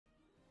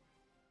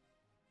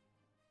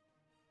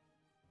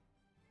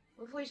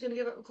Before he's going to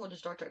give up recording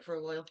Star Trek for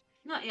a while.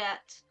 Not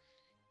yet.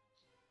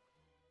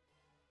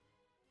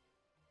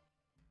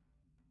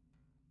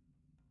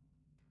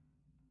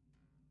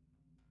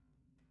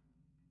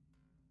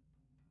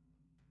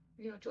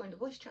 You know, join the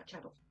voice chat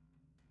channel.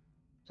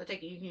 So I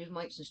take it you can use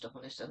mics and stuff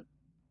on this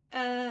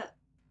then.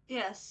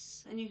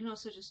 Yes, and you can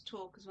also just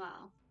talk as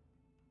well.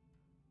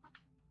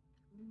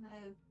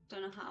 I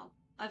don't know how.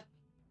 I've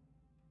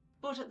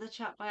brought up the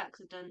chat by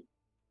accident.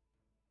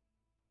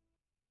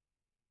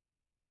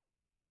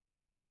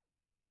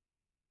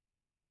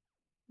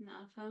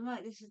 Now, if I'm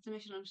right, this is the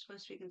mission I'm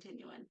supposed to be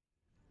continuing.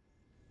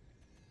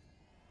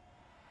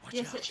 Watch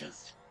Yes, out. it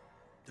is.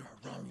 There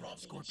are Romulan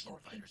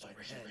Scorpion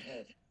fighters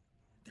overhead.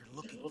 They're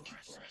looking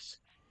for us.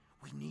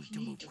 We need to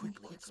move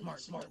quickly and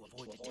smartly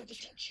to avoid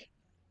detection.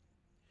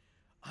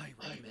 I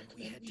recommend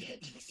we head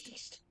to the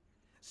east.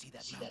 See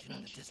that mountain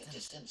in the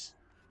distance?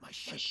 My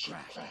ship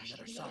crashed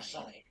on the other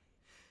side.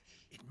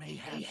 It may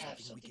have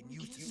something we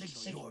can use to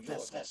signal your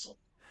vessel.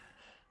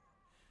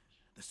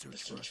 The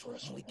search for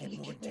us will only get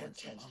more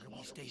intense the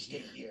longer we stay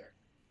here.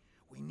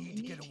 We need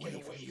to get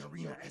away from the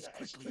arena as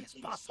quickly as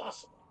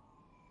possible.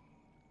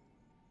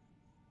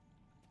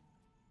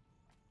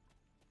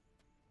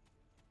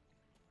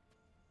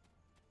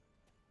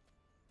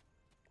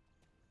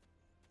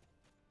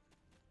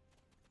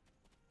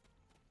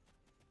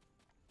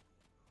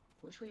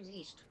 Which way is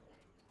east?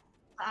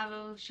 The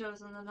arrow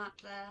shows on the map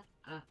there.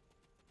 Ah.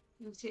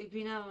 You can see it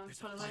green arrow. There's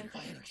a Follow fire it.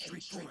 heading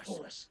straight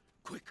for us.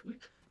 Quick,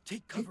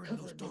 take cover in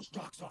those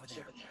dark rocks over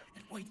there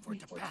and wait for it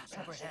to pass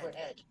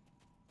overhead.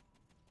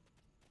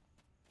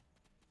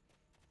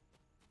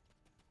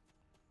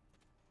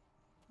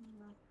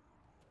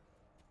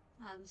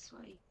 This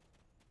way.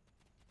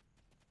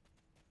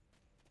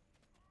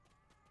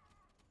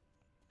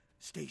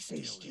 Stay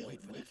still and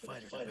wait for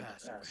that fighter to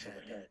pass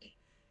overhead.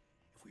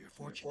 If we are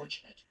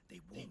fortunate,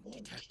 they won't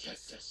detect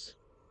us.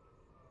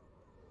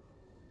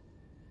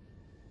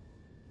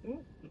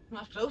 Ooh,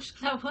 that's close.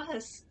 That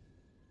was.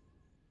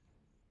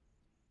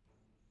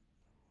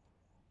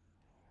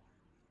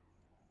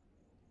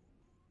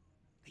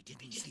 They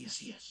didn't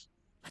see us.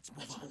 Let's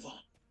move on.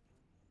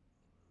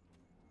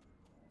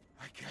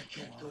 I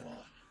can't go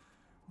on.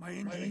 My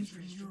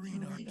injuries from the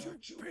arena are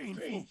too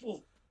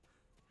painful.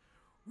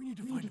 We need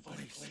to find a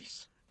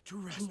place to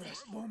rest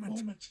for a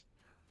moment.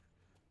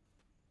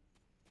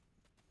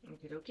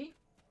 Okie dokie.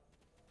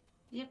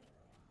 Yep.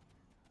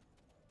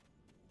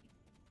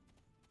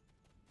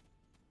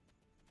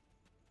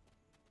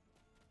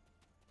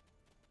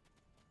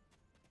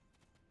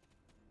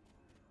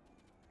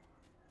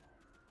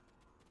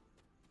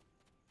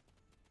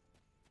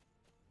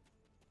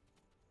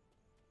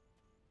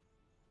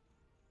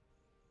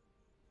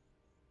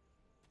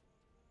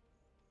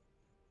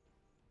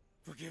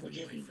 Forgive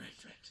me, my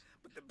friend.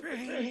 But the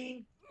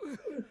pain.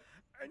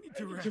 I need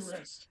to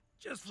rest.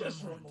 Just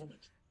for a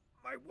moment.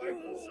 My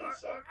wounds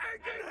are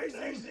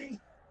agonizing.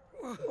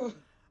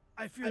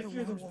 I fear the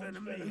worm's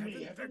venom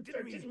may have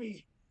infected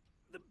me.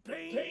 The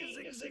pain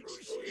is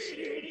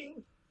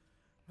excruciating.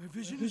 My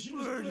vision is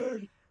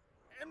blurred.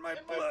 And my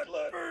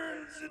blood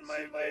burns in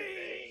my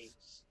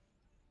veins.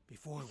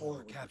 Before we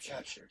were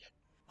captured,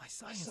 my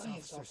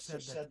science officer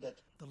said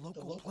that the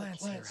local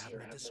plants here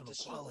have medicinal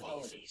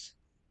qualities.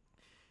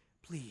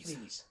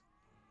 Please,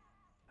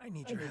 I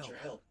need your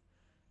help.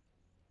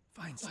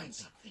 Find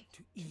something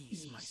to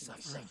ease my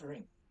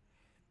suffering.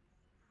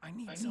 I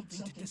need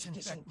something to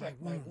disinfect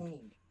my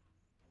wound.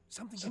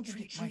 Something to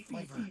treat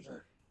my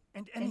fever.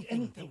 And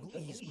anything that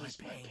will ease my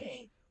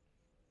pain.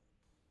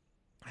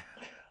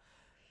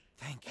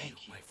 Thank you,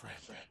 my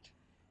friend.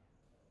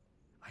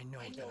 I know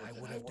that I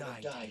would have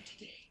died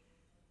today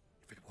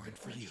if it weren't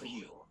for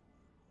you.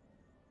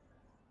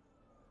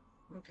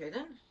 Okay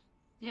then.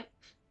 Yep.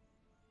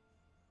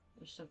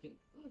 There's something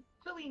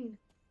glowing.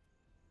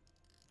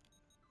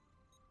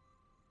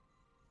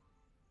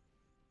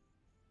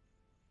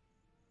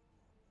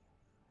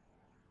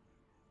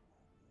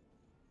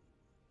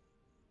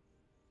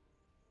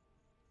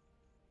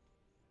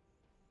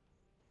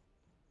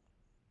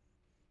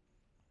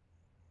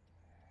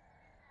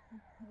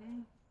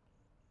 Okay.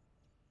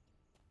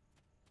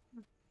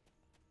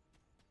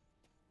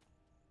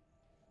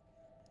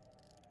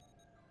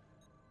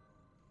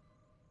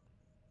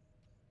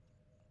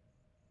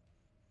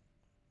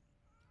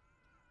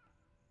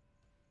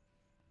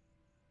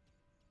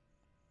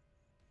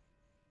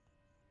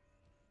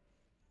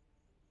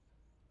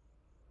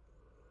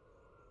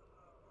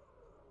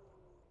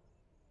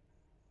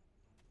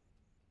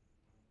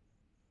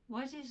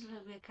 Why are these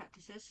little weird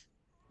cactuses?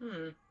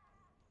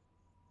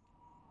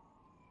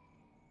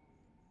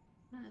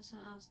 Let's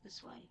ask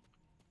this way.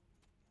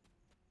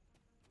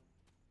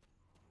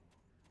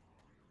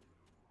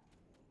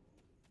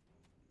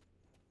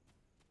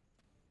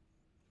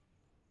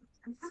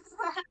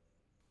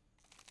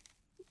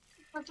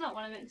 That's not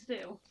what I meant to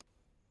do.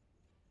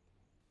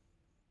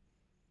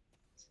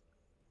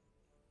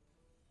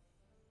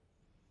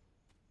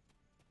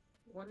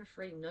 One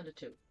afraid, another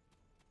two.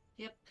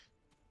 Yep.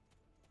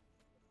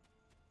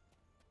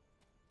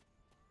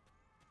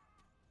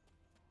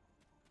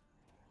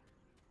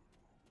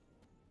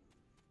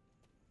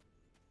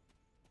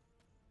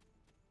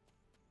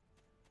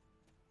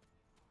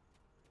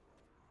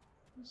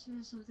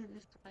 There's something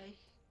this way.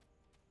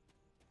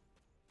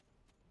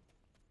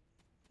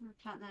 I'm gonna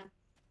plant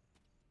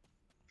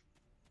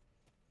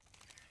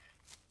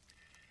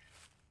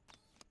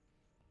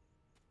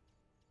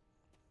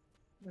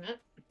there.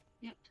 Yep.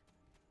 Yep.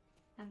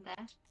 And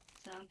there.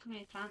 So come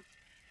here, plant.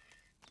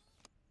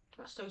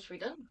 That's those three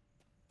done.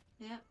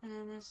 Yep, and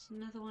then there's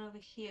another one over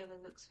here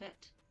that looks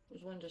fit.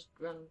 There's one just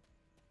run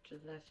to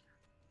the left.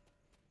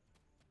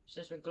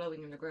 Says we're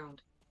glowing in the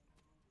ground.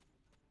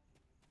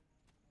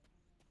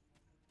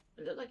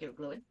 It looked like it was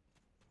glowing.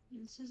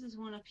 And it says there's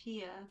one up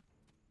here.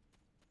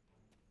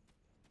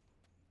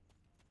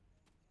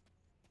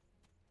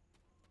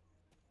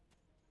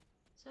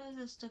 So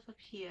there's stuff up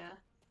here.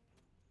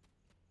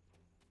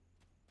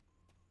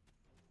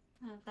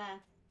 Oh, there.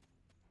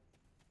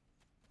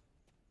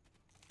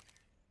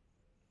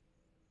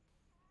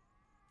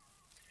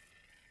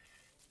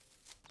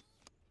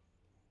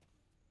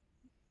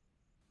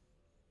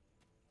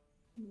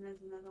 And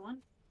there's another one.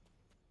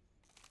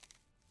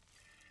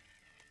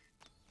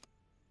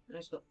 And I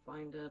just got to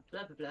find blah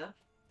blah blah.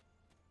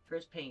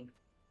 First pain.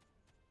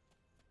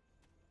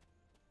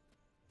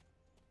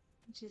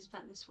 Which is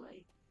back this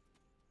way.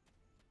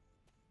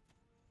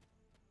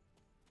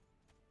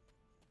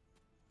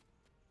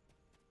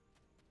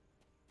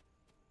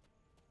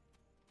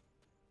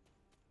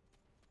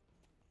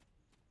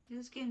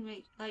 This game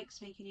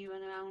likes making you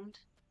run around.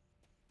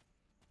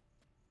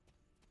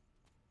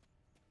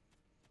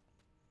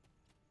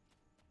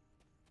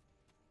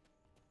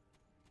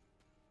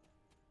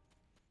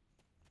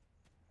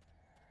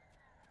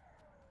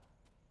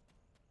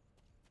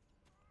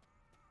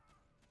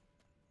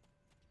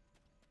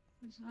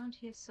 It's around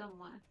here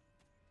somewhere.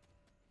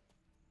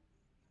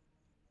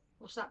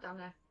 What's that down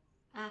there?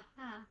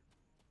 Aha!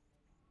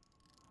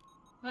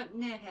 Right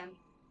near him.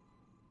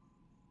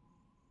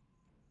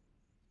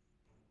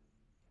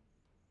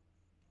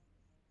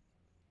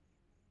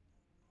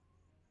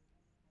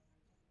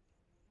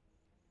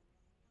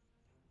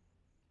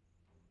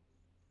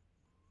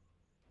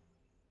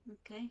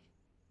 Okay.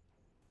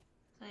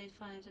 So I'd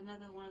find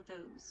another one of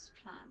those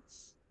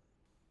plants.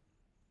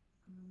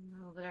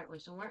 Over that way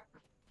somewhere.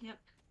 Yep.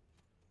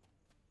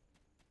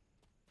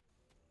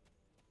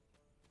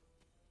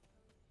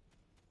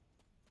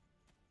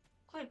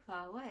 Quite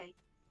far away.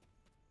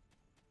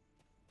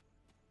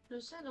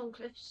 There's sand on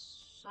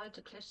cliffs, sides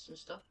of cliffs and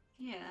stuff.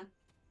 Yeah.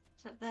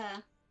 It's up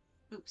there.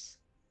 Oops.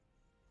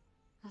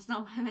 That's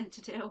not what I meant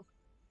to do.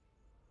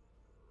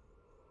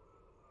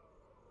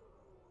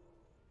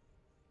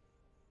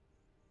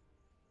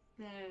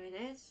 There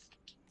it is.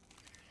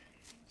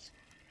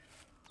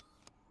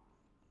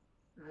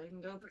 I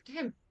can go back to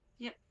him.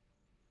 Yep.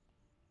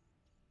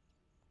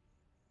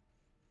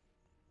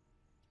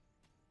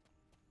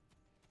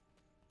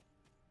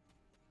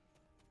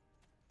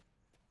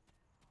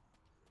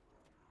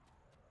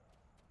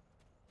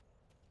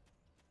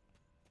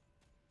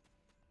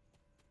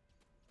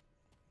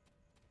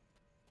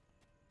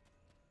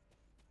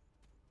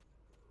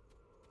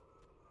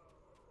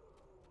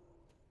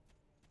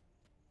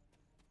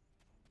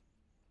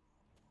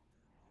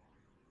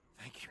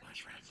 Thank you, my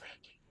friend.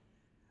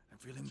 I'm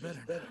feeling better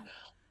now.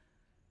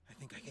 I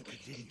think I can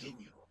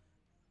continue.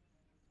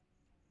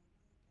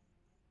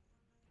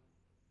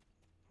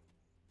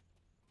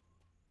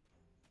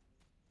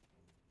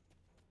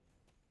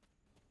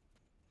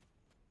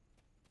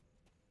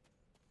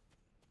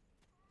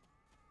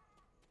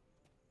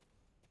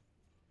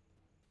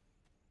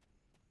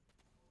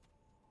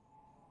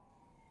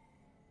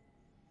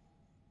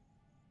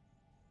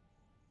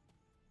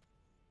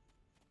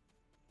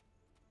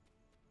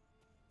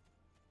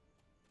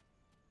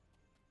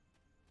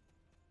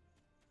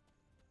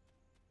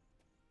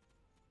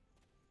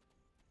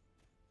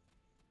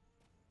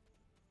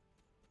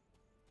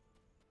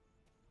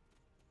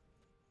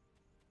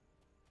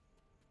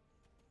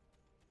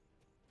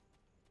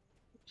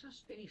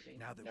 Just anything.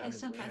 Now that There's we're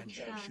some in kind of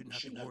Kansas, scan. we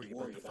shouldn't have to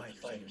worry about the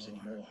fighters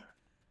anymore.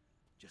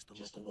 Just the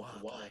local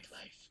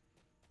wildlife.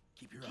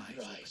 Keep your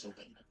eyes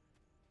open.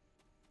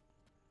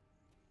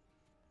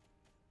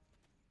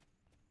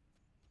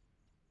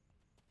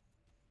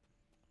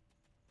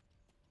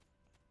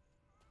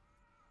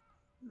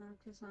 No,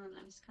 because let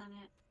me scan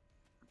it.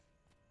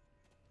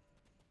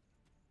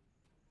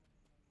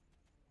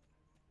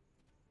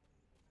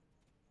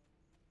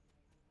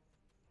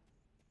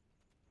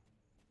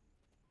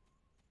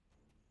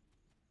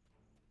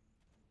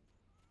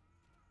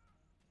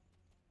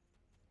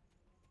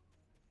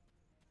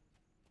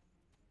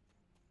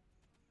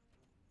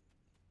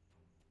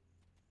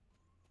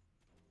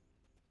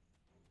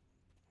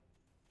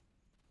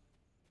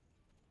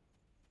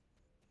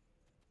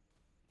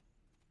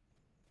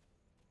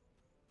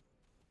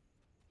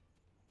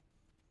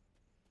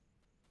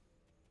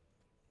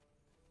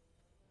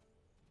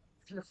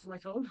 Look for my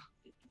phone.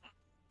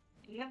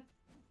 Yep.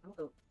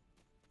 Oh,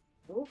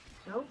 oh,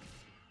 no.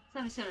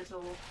 Let me see it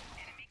all.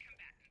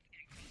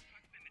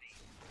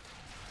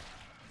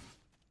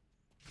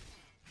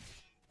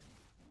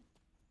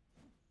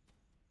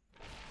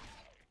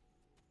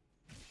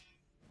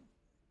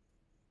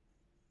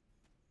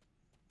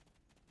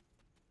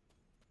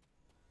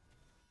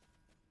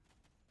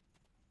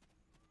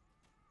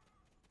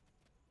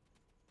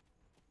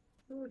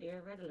 Oh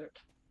dear, red alert.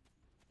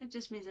 It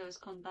just means there was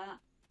combat.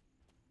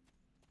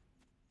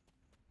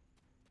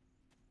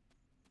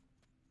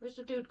 Where's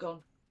the dude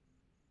gone?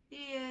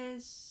 He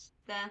is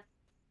there.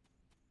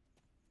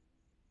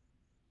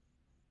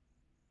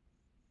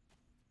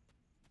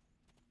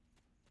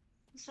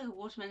 Looks like a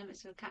watermelon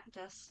mixed with a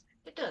cactus.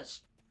 It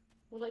does.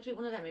 Would like to eat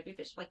one of them, maybe a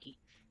bit spiky.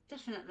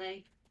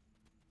 Definitely.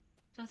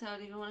 Don't think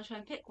I'd even want to try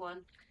and pick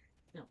one.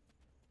 No.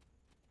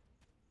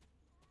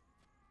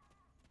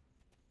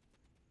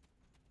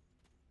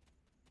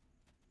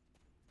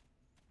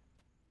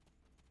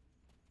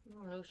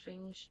 One of those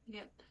things.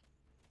 Yep.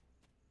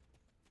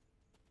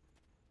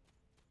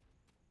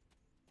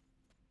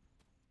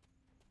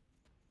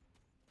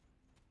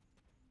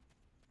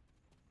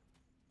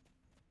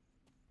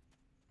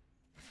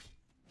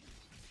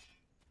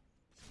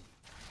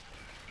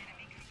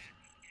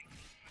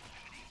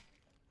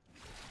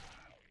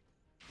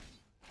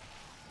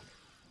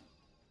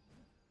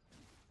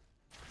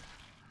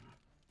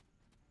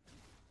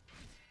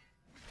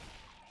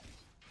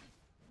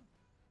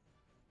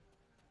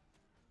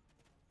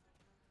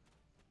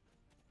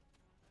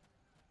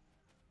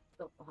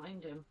 Got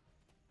behind him.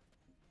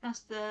 That's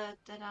the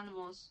dead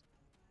animals.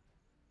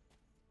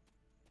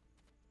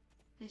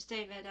 They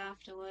stay red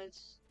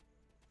afterwards.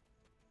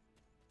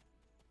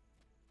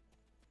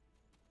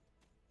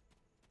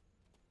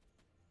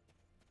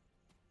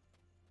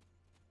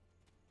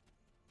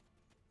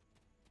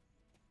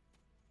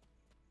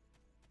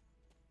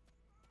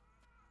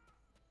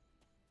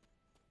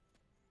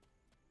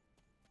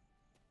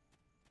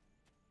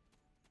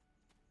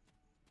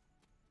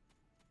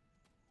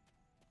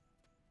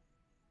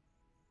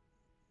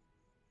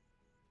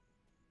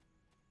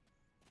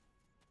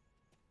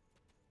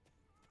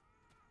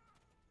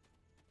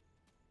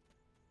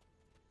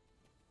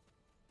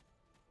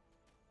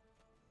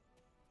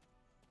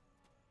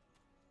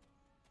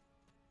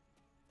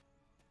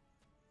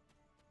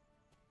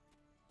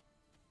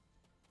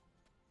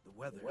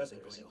 The weather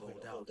isn't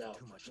going to hold out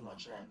for too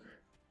much longer.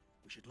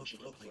 We should look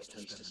for a place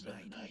to spend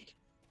the night.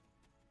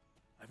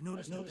 I've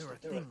noticed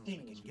that there are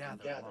things we can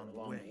gather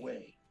along the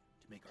way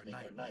to make our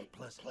night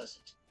more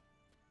pleasant.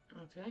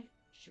 Okay.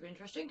 Should be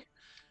interesting.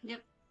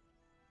 Yep.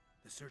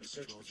 The search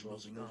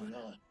patrol's moving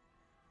on.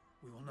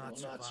 We will not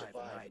survive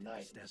a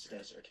night in this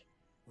desert.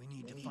 We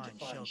need to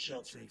find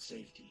shelter and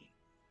safety.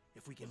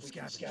 If we can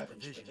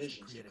scavenge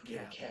provisions and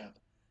create a camp,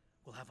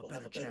 we'll have a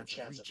better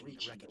chance of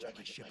reaching the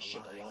wreckage of my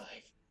ship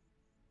alive.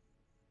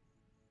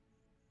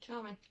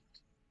 Charming.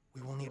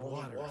 We will need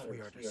water if we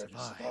are to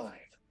survive.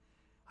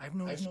 I've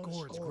noticed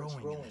gourds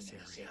growing in this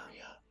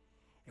area.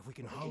 If we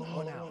can hollow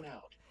one out,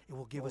 it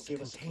will give us a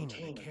container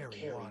to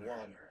carry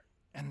water.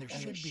 And there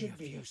should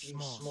be a few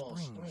small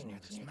springs near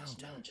this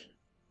mountain.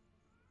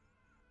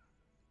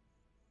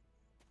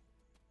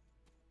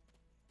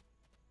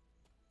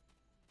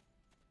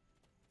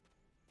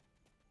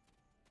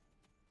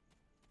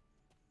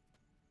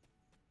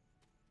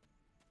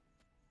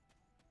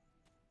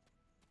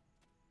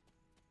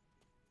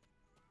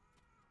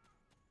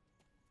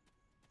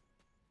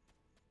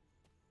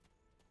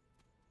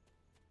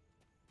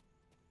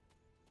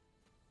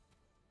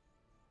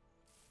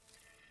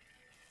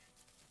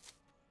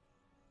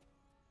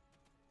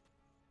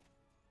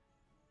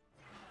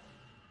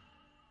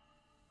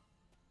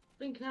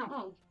 Blinking out.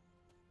 Oh.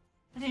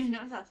 I didn't even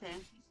notice that thing.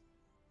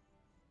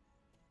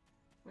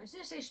 I was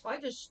going to say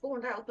spiders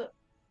spawned out, but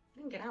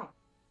didn't get out.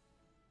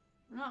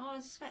 Not what I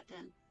was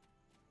expecting.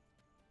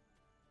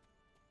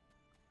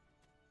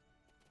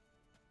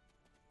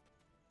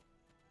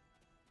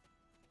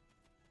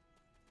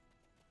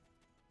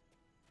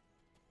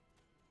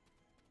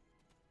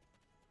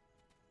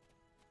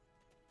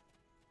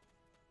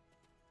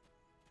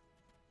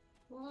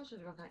 What else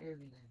is around that area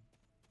then?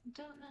 I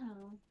don't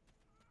know.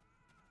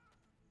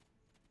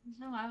 There's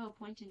no arrow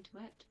pointing to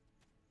it.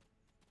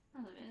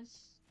 Oh, there is.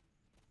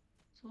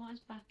 So what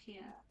is back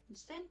here?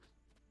 This thing?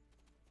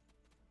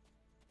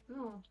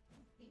 No.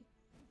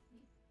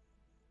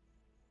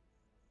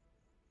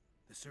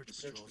 The search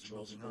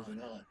patrol's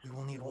moving on. We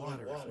will need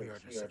water if we are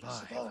to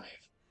survive.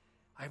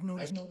 I've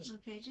noticed...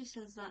 Okay, it just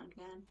says that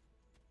again.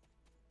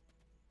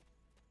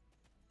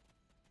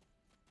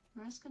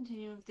 Let's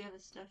continue with the other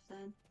stuff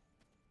then.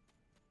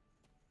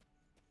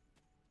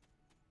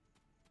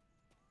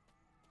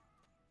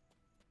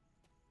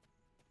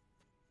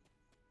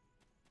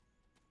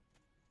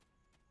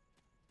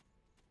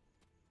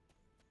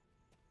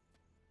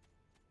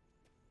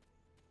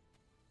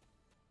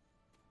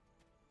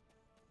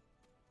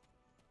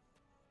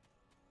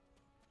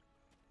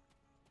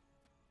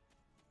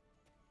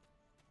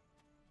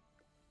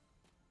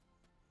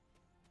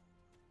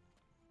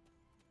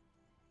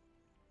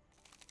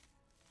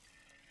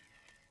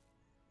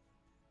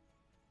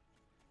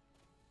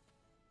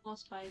 More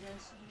spiders.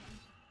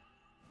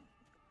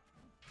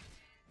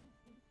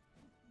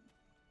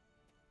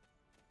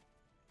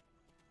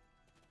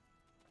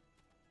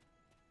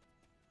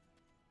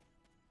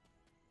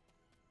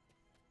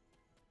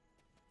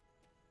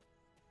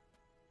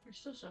 There's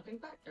still something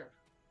back there.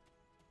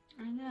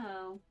 I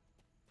know.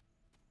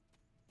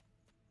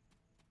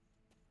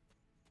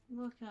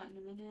 We'll work out in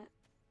a minute.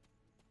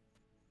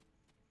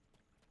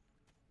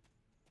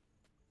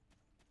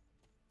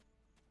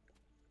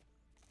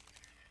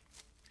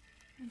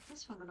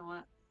 This one gonna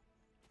work.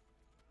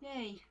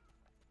 Yay!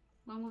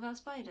 One without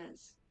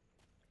spiders.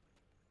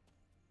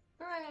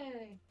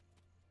 Hooray!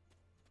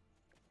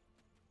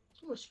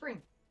 Ooh, a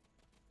spring.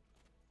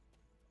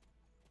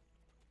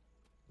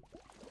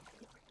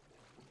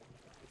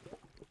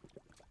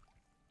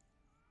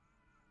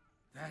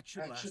 That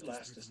should last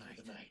us through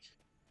the night.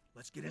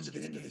 Let's get into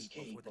this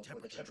cave before the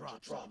temperature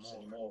drops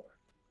anymore.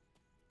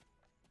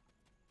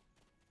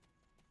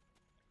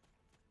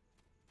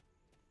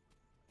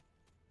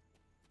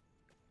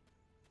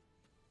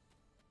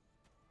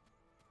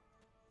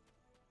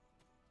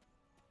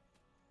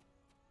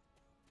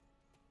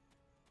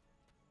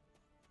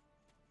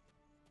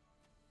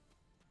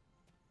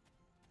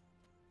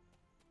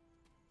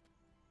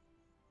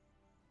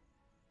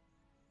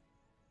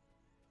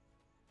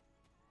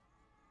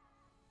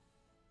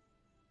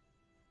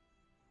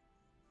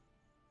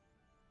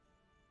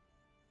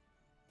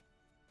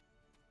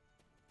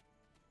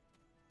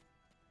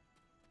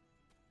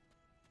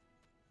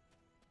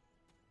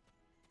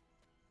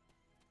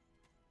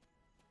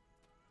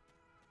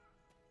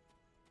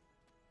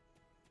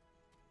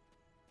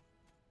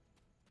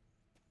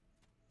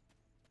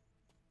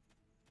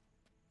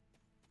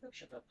 Oh,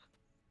 shut up.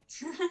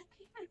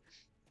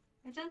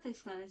 I don't think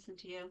it's gonna listen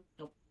to you.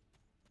 Nope.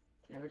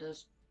 Never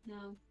does.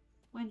 No.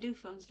 When do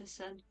phones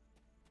listen?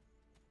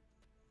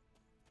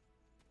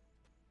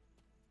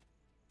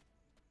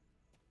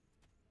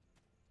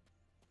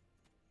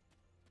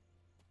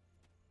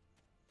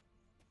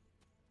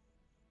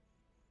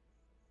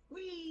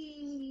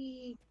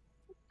 Whee!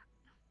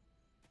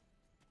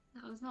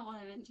 That was not what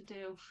I meant to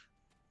do.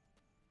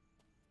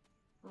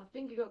 Well, I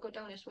think you gotta go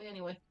down this way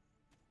anyway.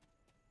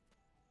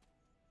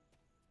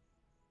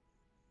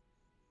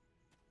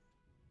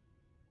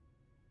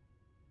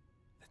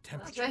 The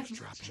temperature's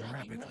dropping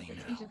rapidly You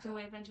now. took the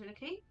way of entering a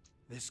cave?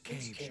 This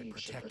cave should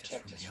protect us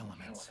from the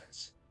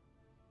elements.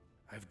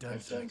 I've done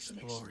some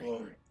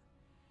exploring.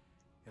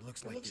 It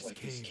looks like this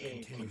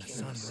cave contains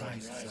the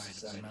sunrise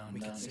side of the mountain. We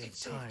could save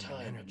time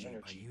and energy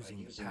by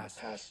using the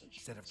passage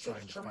instead of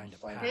trying to find a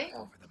path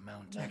over the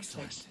mountain.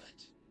 Excellent.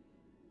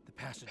 The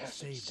passage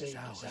saved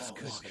us hours.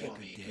 Could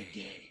be a good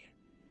day.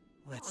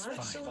 Let's Oh,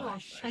 that's find so my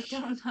long. I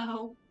don't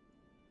know.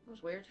 That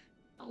was weird.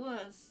 It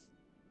was.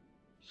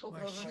 So My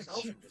close ship myself.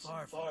 isn't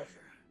far from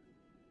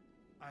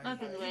here. I've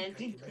been away I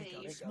can to make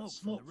out cave. smoke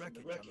from the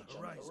wreckage on the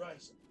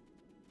horizon.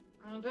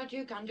 I bet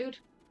you can, dude.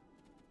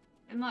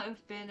 It might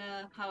have been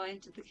how I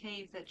entered the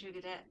cave that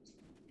triggered it.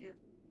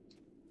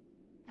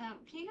 Yeah.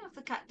 Can you get off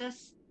the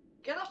cactus?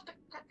 Get off the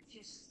cactus,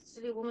 you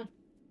silly woman.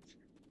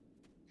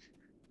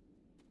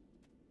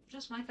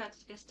 Just my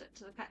cactus gets stuck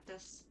to the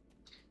cactus.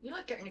 You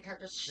like getting the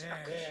cactus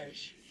stuck. There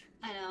she is.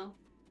 I know.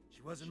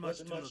 She wasn't much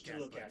to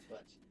look at,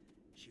 but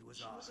she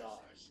was ours.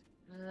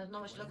 Not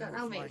much to When look we at were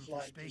now, mate.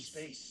 flying through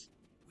space,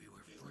 we were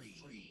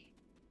free.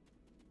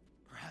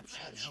 Perhaps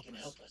she can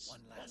help us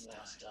one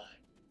last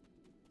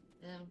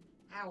time.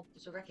 How?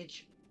 It's a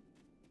wreckage.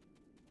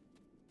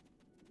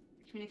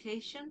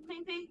 Communication,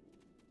 maybe?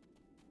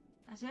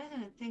 As the only thing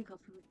I can think of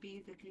would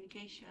be the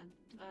communication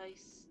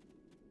device.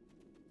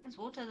 There's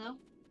water though.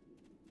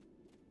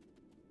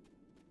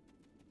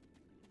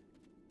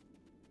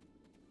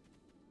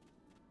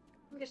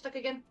 We get stuck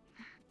again.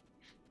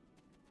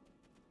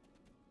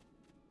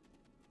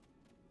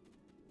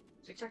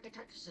 It's exactly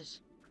cactuses.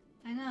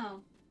 I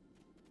know.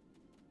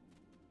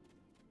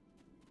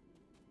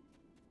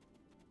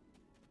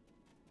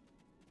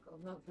 Got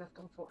a month left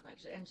on Fortnite,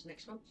 so it ends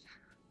next month.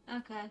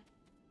 Okay.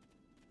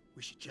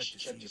 We should check to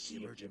see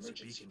if the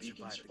emergency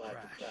beacon survived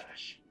the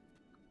crash.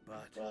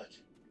 But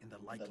in the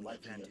likely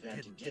event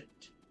it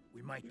didn't,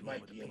 we might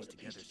be able to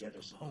piece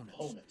together some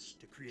components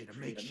to create a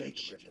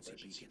makeshift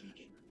emergency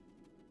beacon.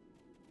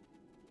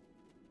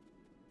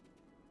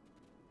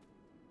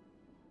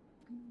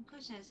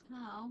 Goodness,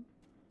 how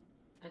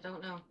I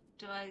don't know.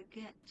 do I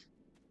get...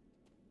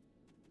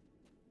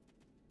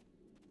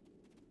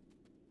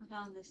 I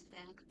found this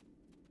thing.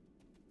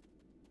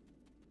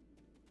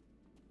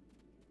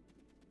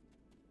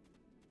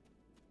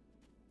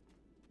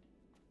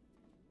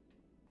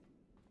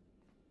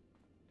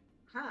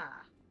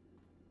 Ha!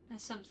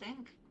 There's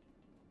something.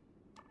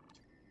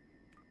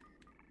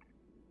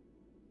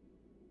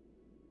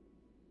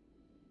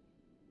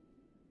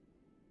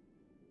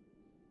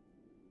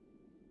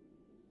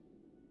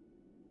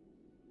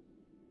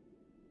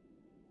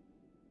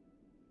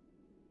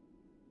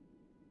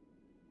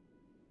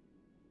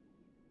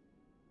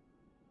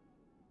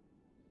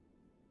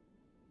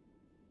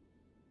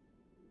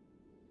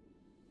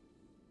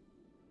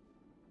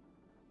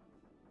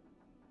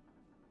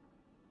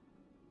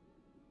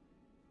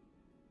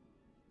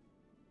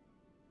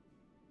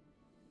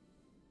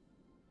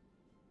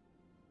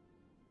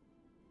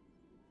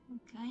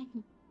 Okay.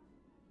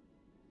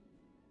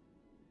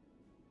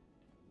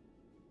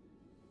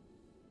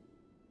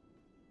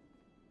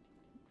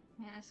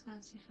 Yeah, let's go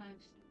and see if I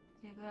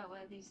figure out where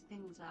these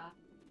things are.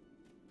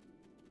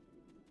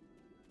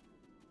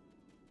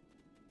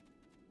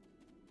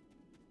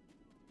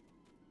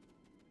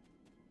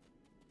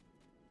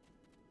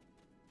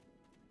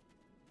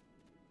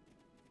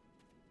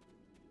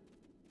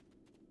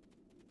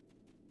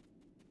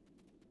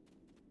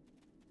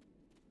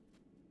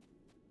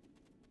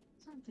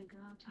 Something good.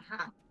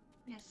 Aha.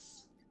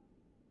 Yes.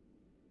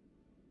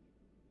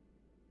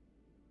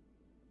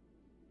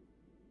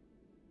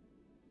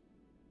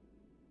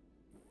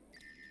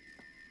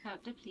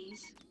 Character,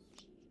 please.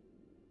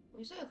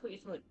 Is that what you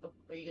thought?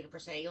 Are you going to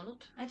press A on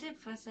it? I did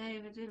press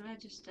save, I didn't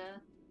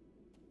register.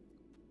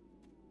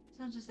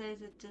 Sometimes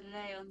there's a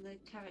delay on the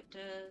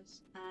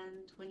characters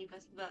and when you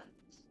press the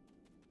buttons.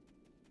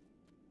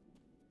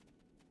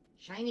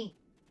 Shiny.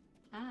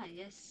 Ah,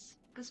 yes.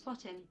 Good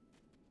spotting.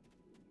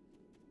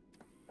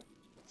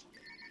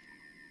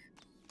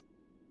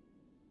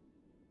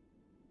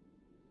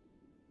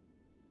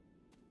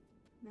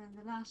 And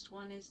the last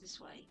one is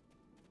this way.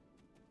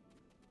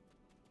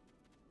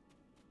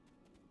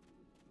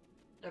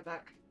 They're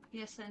back.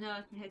 Yes, I know,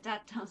 I can hear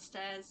Dad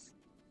downstairs.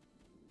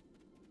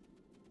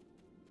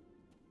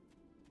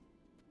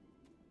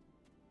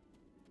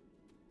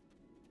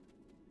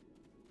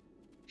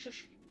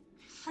 Shush.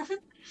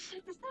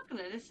 It's not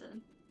gonna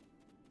listen.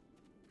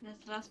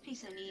 That's the last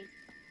piece I need.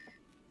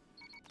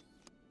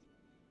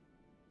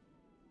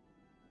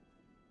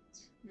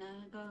 No,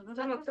 go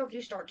Time back. up, don't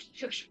you start.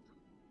 Shush.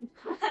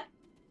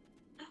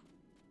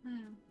 No.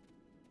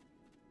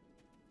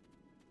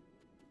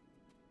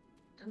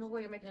 Don't know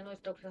why you're making a noise,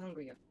 dogs are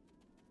hungry yet.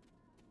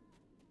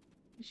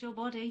 It's your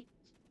body.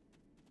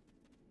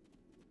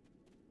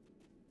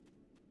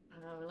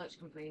 The light's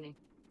complaining.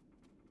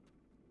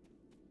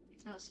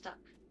 It's not stuck.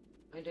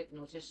 I did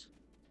notice.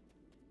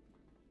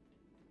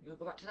 You'll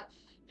go back to that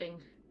thing.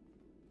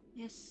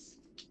 Yes.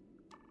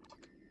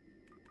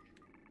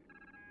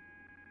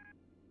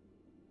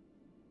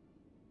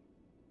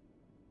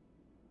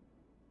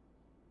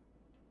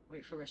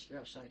 Wait for rescue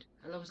outside.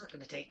 How long is that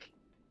going to take?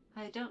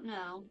 I don't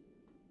know.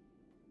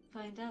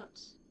 Find out.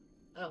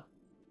 Oh.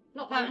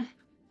 Not long.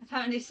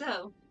 Apparently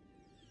so.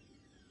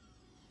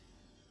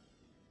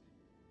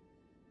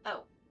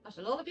 Oh. That's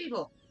a lot of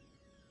people.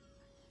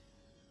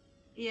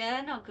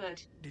 Yeah, not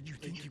good. Did you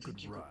think you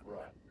could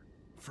run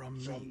from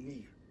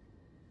me?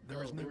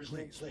 There is no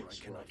place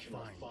where I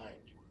cannot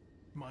find you.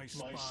 My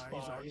spies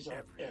are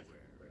everywhere.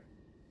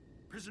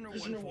 Prisoner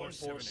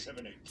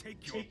 1478,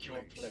 take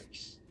your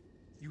place.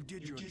 You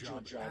did your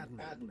job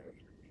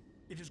admirably.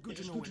 It is good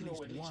to know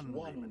at least one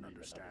Raymond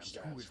understands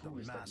who is the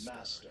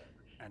master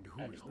and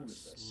who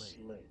is the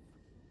slave.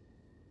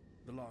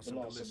 The loss of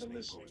the listening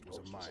post was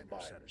a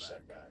minor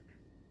setback.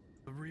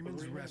 The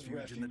Reman's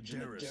refuge in the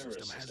Dara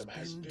system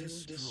has been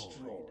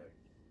destroyed.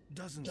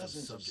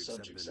 Dozens of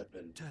subjects have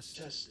been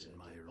tested in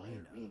my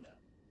arena.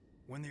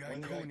 When the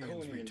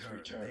Iconians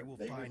return, they will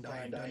find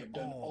I have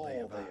done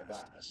all they have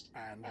asked,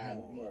 and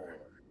more.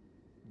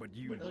 But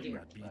you will not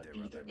be there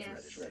on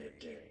that dreaded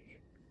day.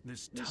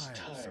 This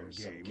tiresome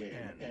game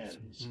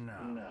ends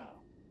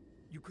now.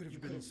 You could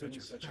have been such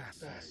a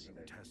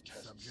fascinating test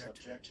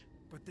subject,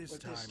 but this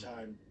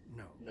time,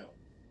 no.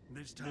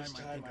 This time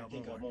I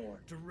think a more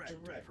direct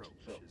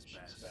approach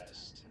is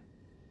best.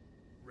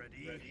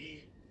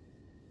 Ready?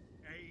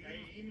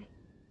 Aim.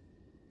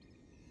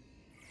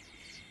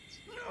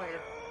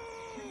 Fire.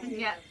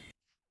 Yeah.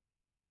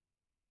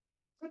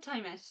 Good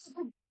time it.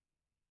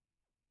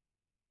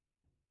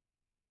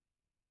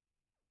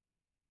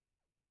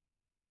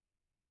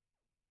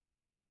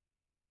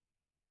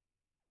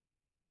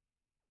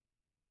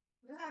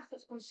 Ah,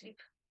 let's go to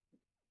sleep.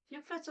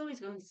 Your flat's always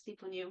going to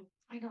sleep on you.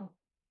 I know.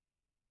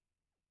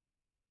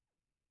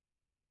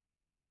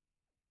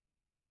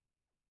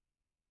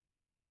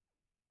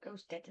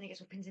 Goes dead and he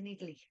gets with pins and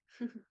needly.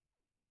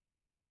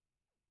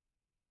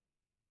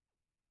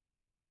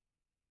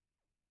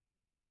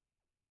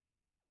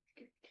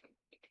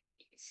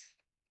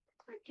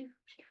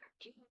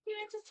 You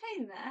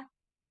entertain there?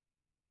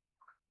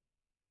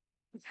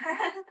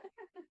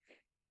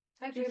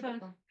 Time Your to phone.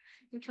 phone.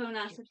 Your phone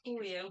answered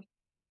for you.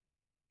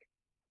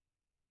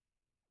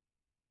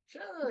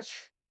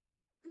 Shush.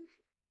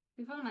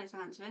 Your phone lights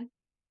answering.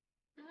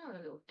 Oh, a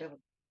little devil.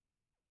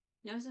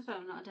 No, it's a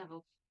phone, not a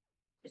devil.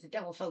 It's a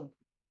devil phone.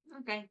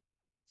 Okay.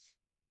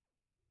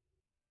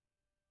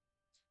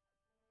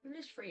 It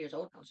is 3 years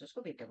old now, so it's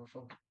going to be a devil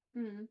phone.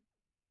 Hmm.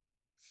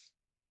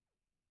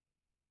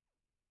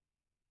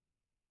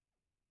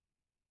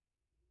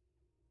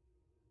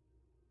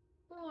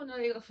 Oh, no,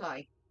 you're going to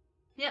fly.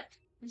 Yep.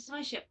 This is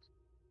my ship.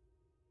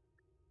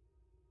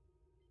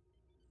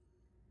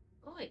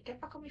 Oh, wait,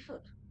 get back on my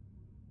foot.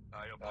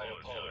 I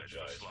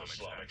apologize for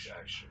Slamic's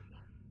action.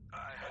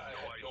 I had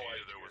no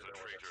idea there was a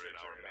traitor in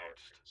our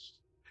midst.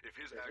 If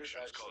his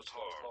actions caused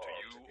harm to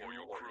you or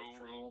your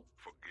crew,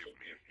 forgive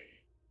me.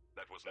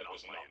 That was not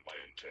my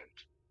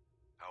intent.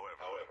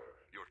 However,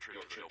 your trip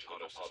to the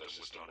Nopata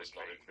system was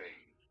not in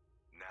vain.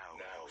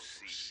 Now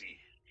you see.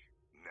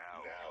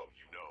 Now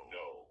you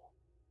know.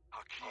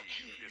 Hakim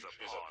is a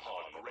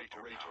pawn of a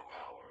greater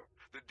power.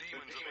 The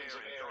demons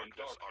of air and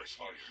darkness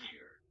are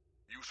here.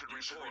 You should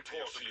report to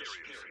your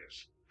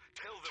superiors.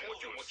 Tell them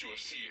what you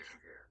have seen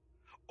here.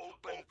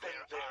 Open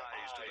their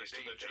eyes to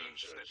the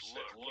dangers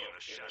that lurk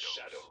in the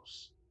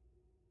shadows.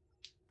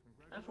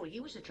 I thought he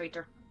was a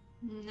traitor.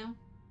 No.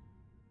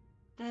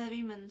 They're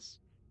humans.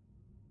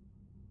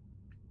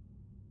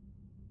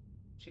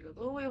 She goes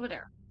all the way over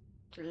there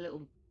to the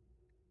little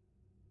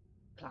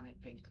planet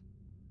thing.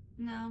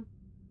 No.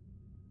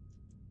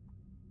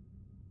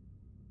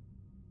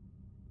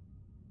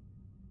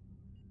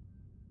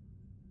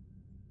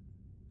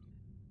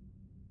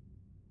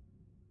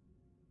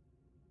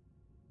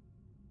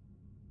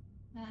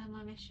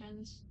 My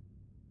missions.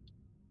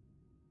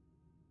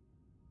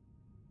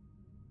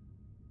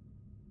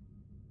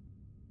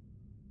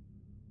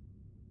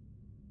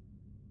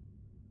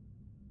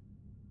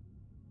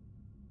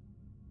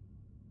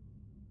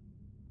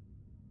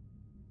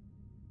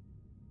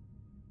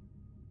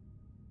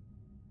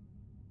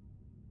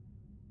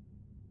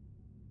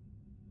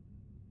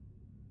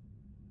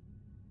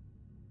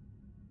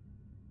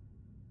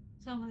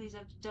 Some of these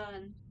I've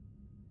done.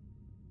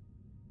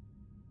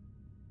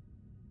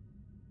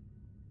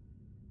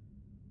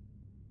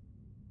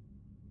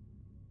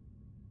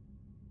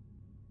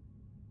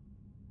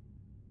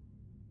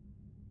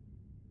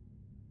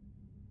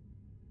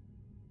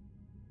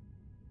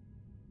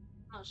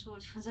 Not sure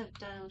which ones I've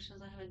done, which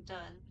ones I haven't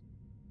done.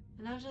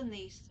 And I've done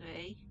these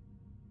three.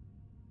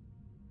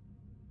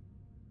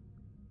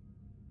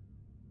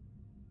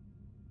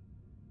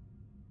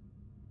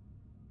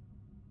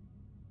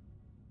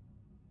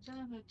 I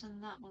don't know if I've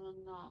done that one or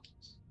not.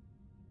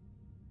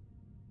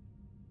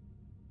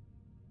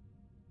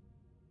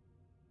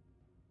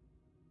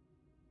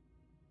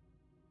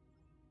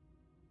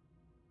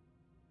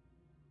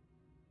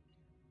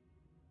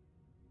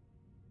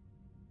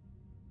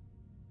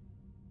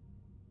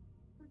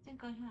 I don't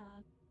think I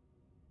have.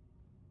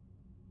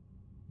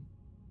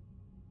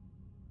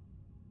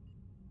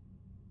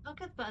 I'll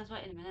get the buttons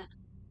right in a minute.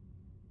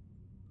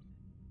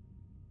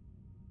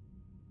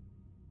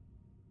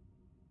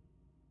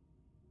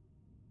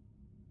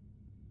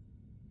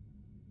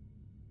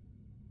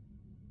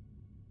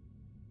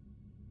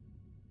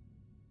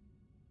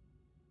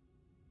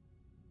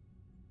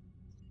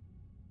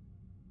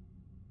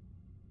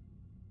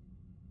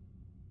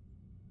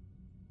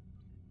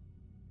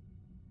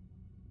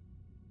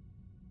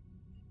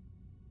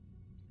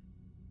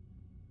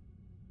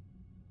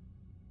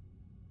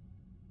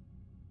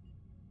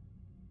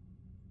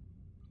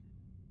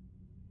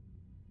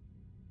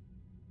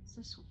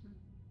 What's this one?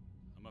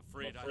 I'm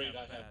afraid I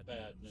have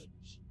bad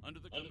news. Under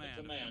the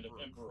command of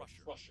Emperor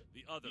Crusher,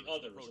 the other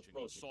is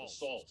approaching the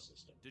Sol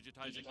system,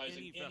 digitizing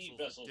any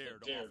vessels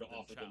that dare to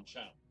offer them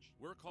challenge.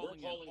 We're calling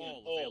in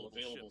all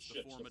available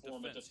ships to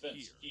form a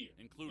defense here,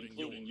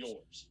 including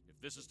yours. If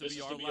this is to be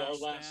our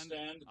last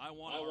stand, I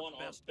want our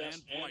best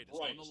and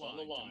brightest on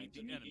the line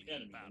to meet the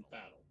enemy in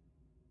battle.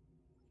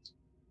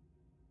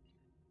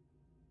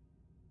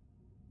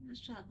 Let's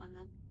try that one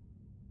then.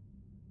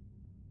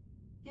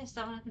 Yes,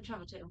 that one I can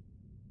travel to. Do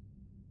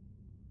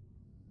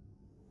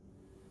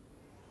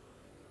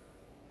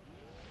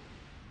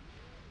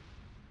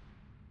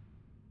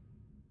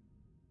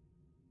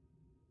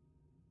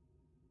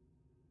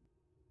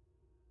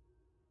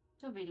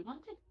I really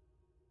want it?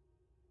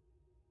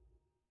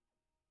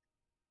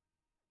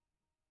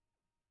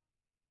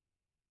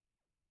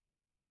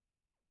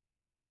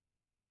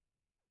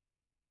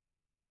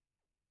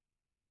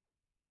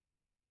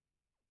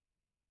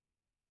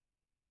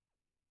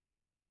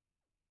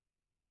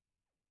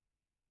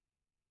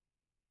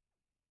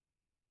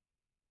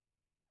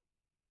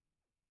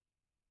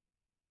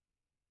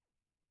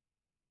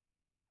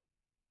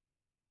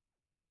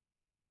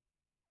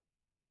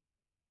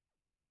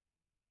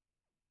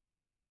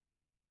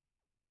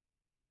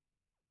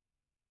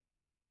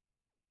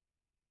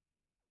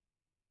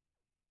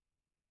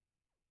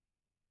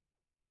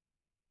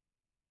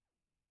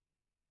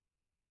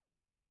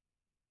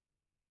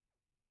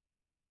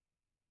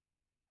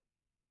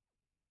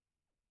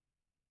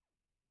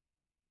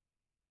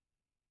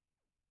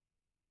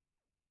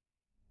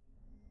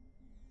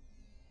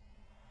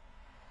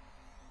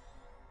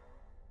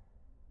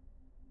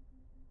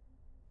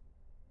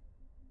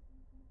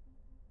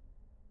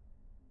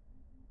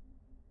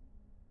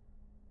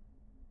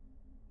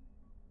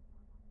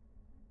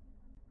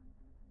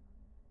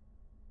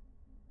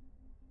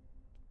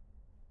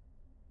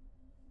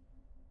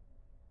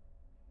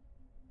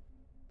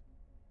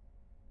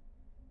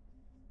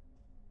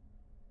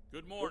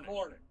 Good morning.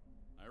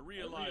 I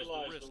realize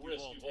the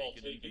risk you've all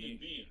taken in being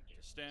here to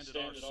stand at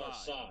our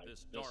side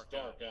this dark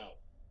hour.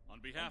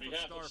 On behalf of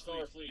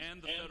Starfleet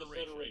and the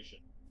Federation,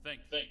 thank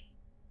you.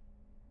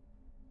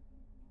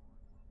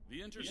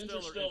 The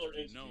interstellar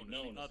entity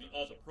known as the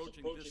Other is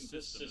approaching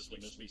this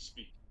system as we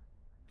speak.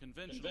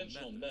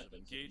 Conventional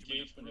methods of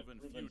engagement have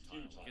proven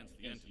futile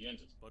against the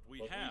entity, but we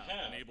have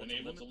been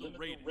able to limit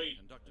the raiding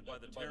conducted by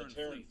the Terran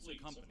fleets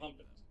accompanying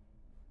them.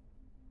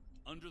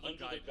 Under the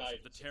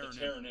guidance of the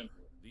Terran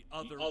Emperor, the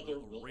Other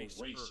will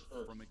erase Earth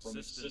from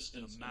existence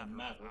in a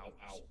matter of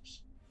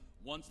hours.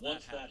 Once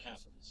that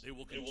happens, they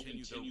will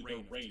continue their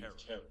reign of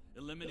terror,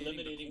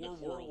 eliminating the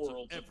core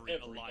worlds of every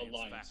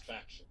Alliance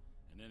faction,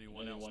 and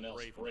anyone else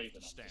brave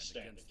enough to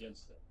stand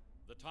against them.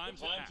 The time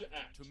to act,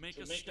 to make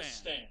a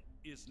stand,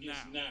 is now.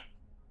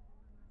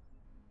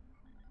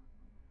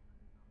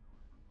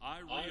 I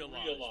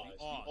realize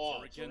the odds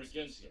are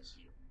against us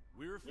here.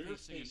 We're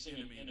facing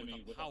an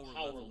enemy with a power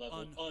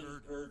level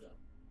unheard of.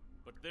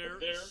 But there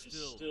is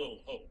still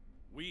hope.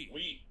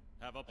 We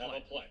have a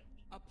plan.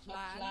 A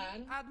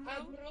plan,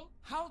 Admiral?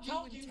 How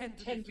do you intend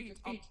to defeat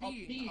a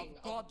being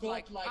of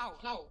godlike power?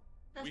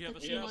 We have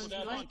established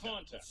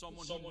contact with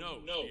someone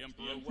who knows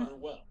the Emperor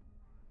well.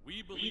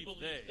 We believe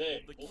they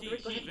hold the key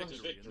to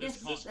victory in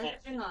this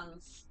conflict.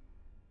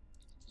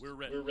 We're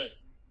ready.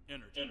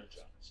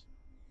 Energize.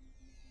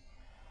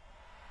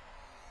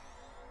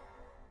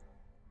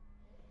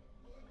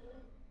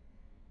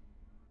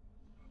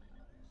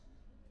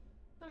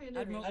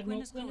 Admiral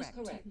Quinn is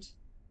correct.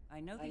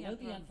 I know the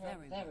Emperor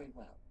very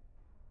well.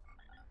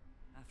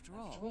 After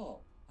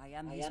all, I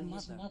am his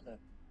mother.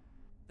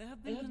 There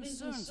have been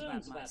concerns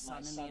about my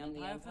son in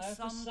the Empire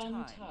for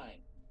some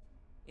time.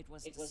 It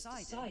was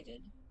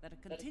decided that a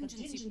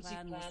contingency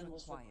plan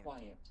was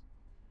required.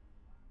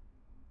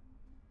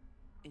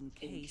 In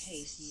case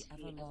he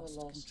ever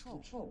lost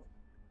control.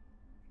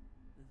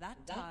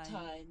 That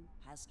time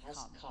has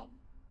come.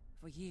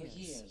 For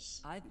years,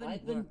 I've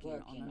been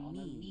working on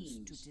a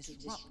means to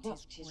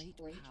disrupt his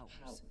great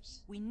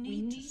powers. We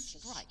need to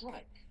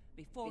strike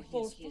before he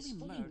is fully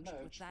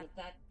merged with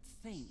that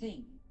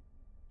thing.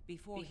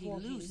 Before he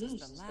loses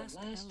the last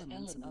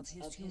elements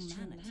of his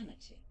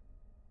humanity.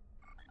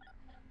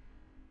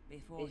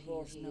 Before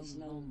he is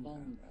no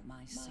longer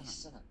my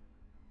son.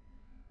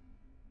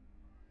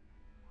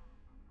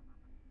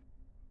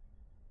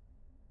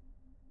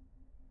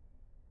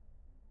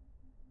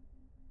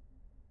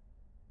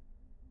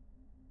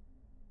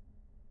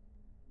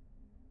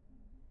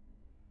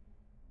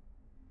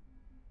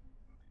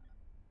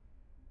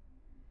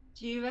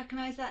 Do you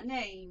recognise that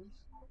name?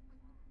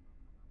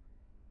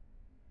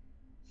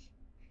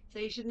 So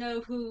you should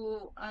know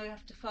who I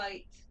have to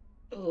fight.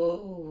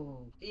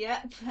 Oh.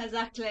 Yep,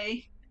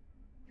 exactly.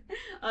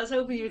 I was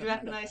hoping you'd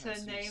recognise her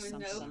name and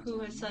know who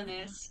her son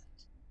is.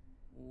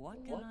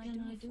 What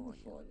can I do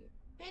for you?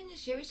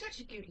 Goodness, you're such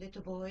a cute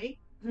little boy.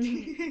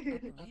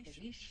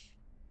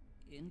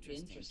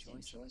 Interesting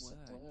choice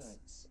of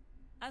words.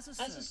 As a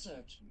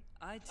surgeon,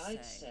 I'd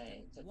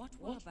say that what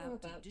we're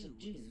about to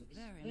do is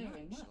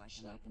very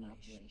much like an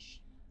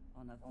operation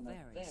on a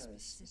very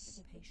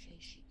specific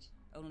patient.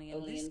 Only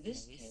in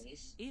this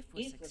case, if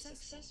we're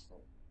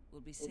successful,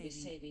 we'll be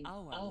saving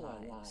our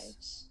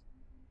lives.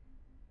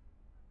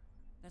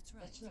 That's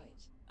right.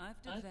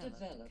 I've developed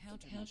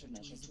a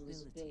countermeasure to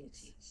his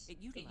abilities. It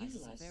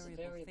utilizes a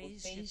variable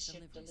phase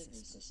shift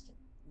delivery system.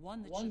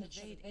 One that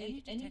should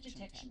evade any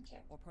detection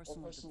tech or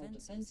personal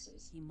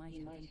defenses he might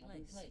have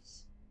in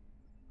place.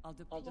 I'll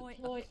deploy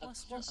a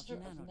cluster of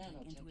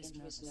nanotech into his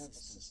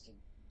nervous system.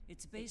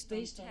 It's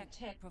based on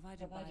tech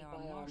provided by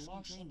our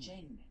Marshall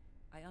Jane.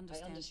 I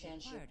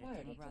understand she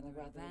acquired it from a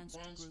rather advanced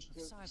group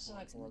of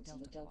cyborgs in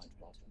the Delta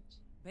Quadrant.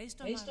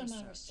 Based on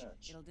my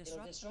research, it'll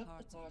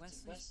disrupt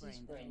parts of Wesley's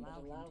brain that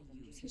allow him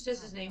to use Who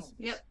says his name?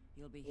 Yep.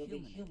 He'll be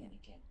human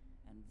again,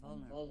 and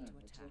vulnerable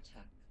to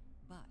attack.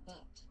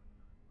 But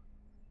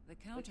the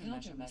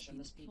countermeasure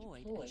must be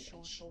deployed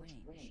at short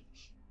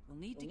range. We'll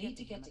need to get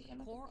to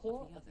him at the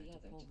core of the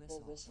other to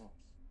pull this off.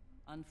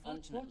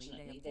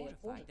 Unfortunately, they have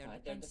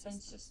fortified their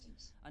defense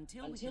systems.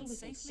 Until we can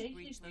safely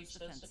breach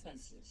those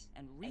defenses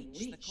and reach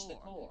the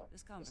core,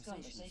 this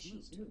conversation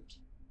is moot.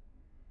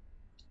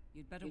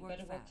 You'd better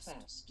work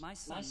fast. My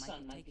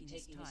son might be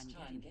taking his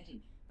time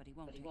getting here, but he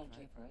won't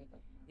take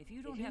forever. If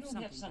you don't have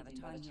something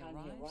by the time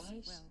he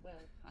arrives, well,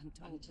 I'm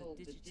told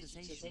the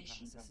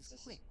digitization process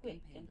is quick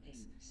and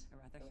painless. A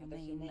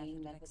rather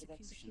humane method of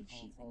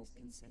execution, all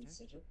things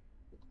considered.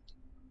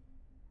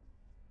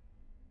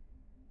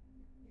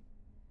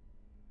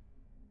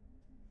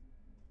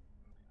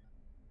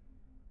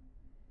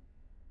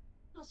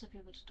 Also be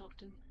able to talk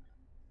to him.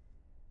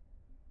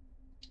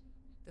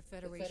 The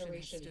Federation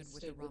has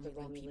stood with the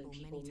Romulan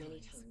people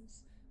many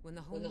times. When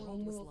the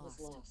homeworld was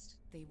lost,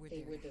 they were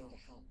there to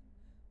help.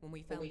 When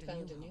we found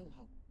a new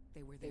home,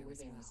 they were there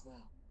as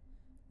well.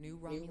 New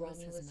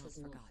Romulus has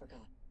not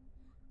forgotten.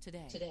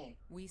 Today,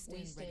 we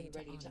stand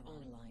ready to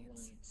honor our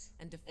alliance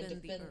and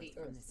defend the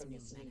Earth from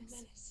this new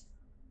menace.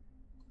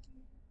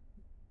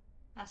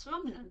 That's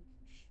Romulan.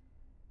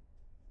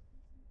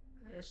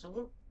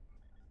 So,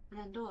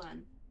 And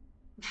Andoran.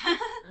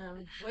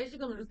 where's it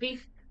going to be?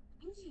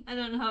 I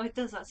don't know how it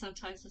does that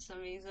sometimes for some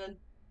reason.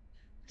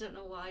 Don't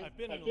know why. I've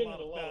been in a lot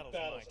of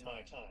battles in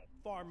my time.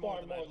 Far more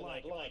than I'd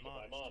like, if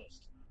I'm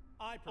honest.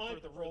 I prefer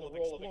the role of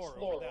explorer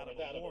over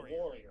that of a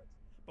warrior.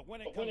 But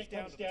when it comes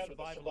down to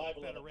the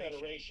survival of the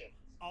Federation,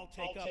 I'll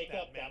take up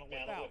that mantle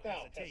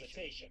without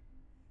hesitation.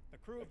 The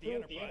crew of the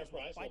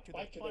Enterprise will fight to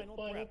their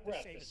final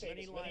breath to save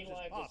as many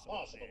lives as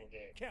possible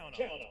today. Count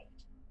on it.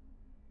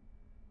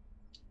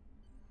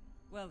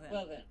 Well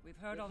then, we've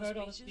heard all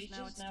the speeches,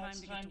 now it's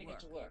time to get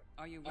to work.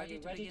 Are you ready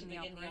to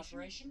begin the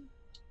operation?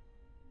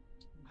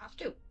 Have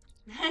to.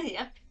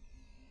 Yep.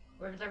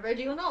 Whether they're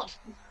ready or not.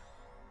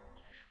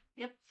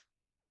 Yep.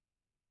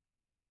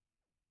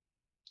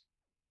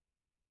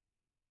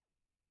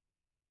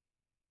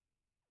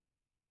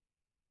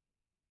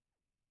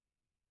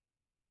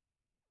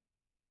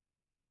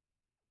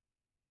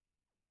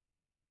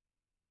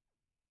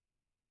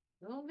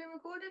 I'll be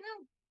recording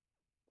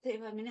now.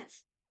 35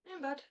 minutes.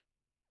 Ain't bad.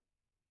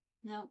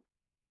 No.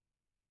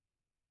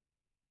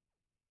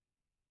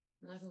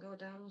 And I can go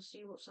down and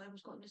see what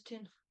Simon's got in his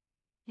tin.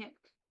 Yep.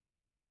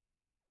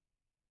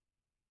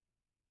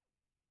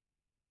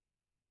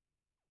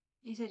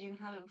 He said you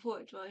can have it before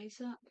it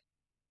dries up.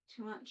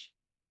 Too much.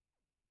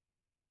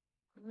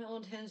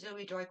 Metal tins, they'll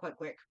be dry quite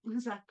quick.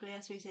 Exactly,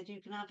 that's what he said,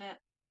 you can have it.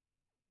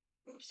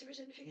 If there is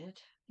anything in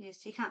it. Yes,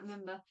 he can't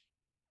remember.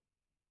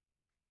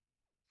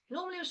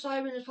 Normally with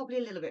Simon, there's probably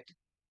a little bit.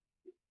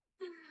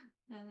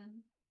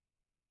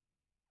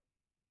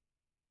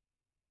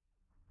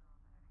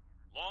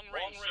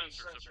 Long-range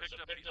sensors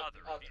have picked up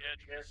the other at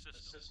the edge of the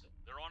system.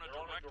 They're on a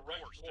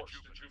direct course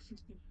to Jupiter.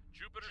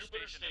 Jupiter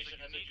Station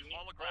has a unique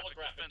holographic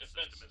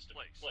defense system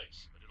in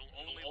place, but it'll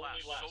only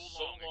last so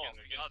long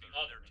against the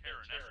other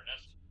Terran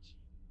estimates.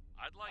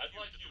 I'd like you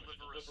to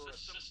deliver a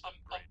system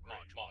upgrade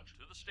module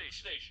to the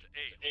station to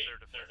aid their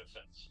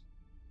defense.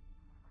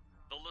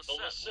 The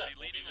Lissette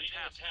will be leading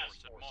a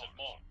task force at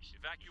Mars.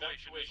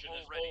 Evacuation has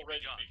already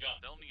begun.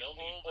 They'll need all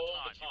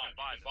the time you can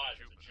buy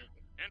them to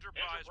Jupiter.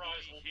 Enterprise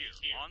will be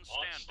here, on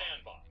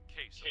standby, in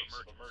case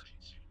of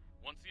emergency.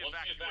 Once the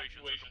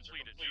evacuations are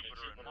complete at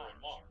Jupiter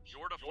and Mars,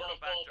 you're to fall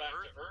back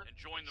to Earth and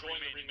join the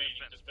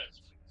remaining defense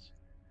fleets.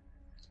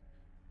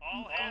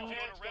 All hands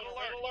on a red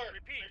alert.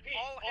 Repeat,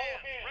 all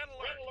hands,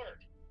 red alert.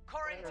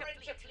 Corin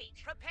to fleet.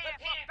 Prepare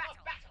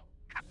for battle.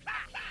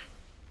 Kapla!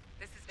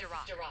 This is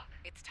Durak.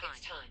 It's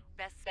time.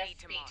 Best speed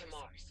to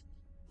Mars.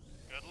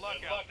 Good luck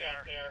out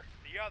there.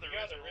 The other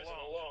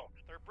isn't alone.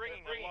 They're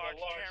bringing a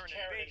large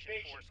Terran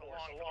invasion force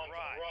along for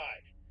the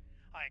ride.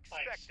 I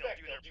expect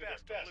they'll do their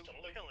best to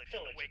loot and pillage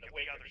in the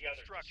wake of the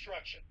other's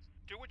destruction.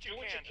 Do what you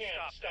can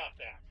to stop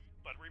that.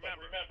 But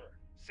remember,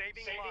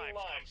 saving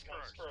lives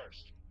comes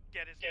first.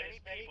 Get as many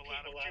people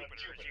out of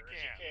Jupiter as you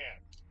can.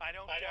 I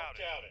don't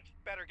doubt it.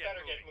 Better get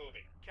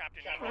moving.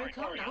 Captain Corin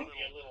can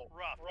be a little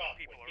rough when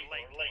people are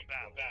late to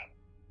a battle.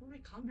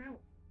 Alright, calm down.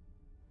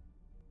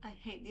 I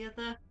hate the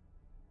other.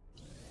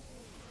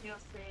 You'll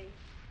see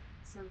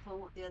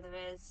simple what the other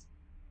is.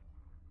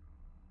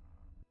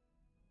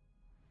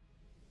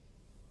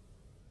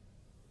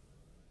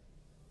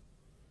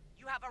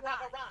 You have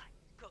arrived.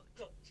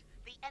 Good.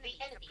 The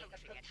enemy is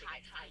approaching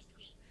at high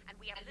speed, and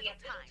we have little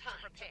time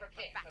to prepare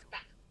for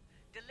battle.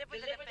 Deliver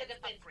the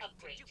defense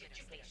upgrade to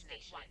Jupiter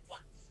Station at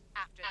once.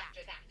 After that,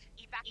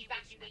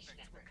 evacuation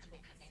efforts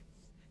will commence.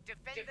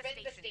 Defend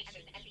the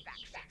station and the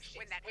evac ships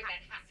when that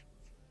happens.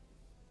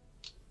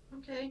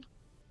 Okay.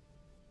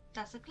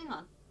 That's a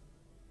Klingon.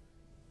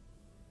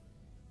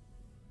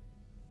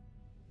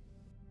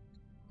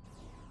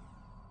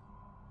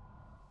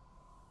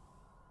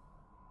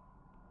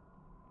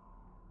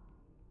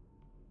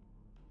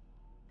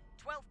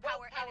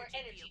 Power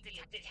energy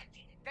field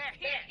detected. They're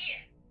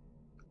here.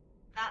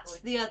 That's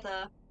the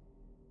other.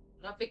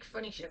 That big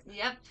funny ship.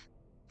 Yep.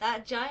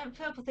 That giant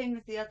purple thing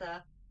is the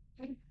other.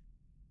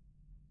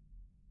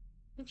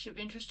 That should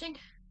be interesting.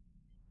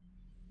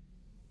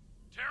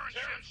 Terran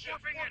ships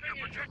warping into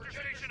projector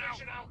station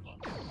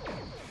outlook.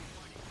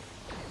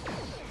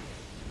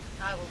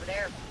 Ah, over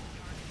there.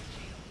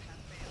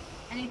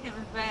 Anything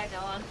with red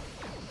on,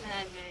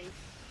 enemy.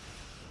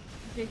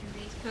 Including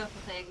these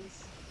purple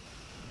things.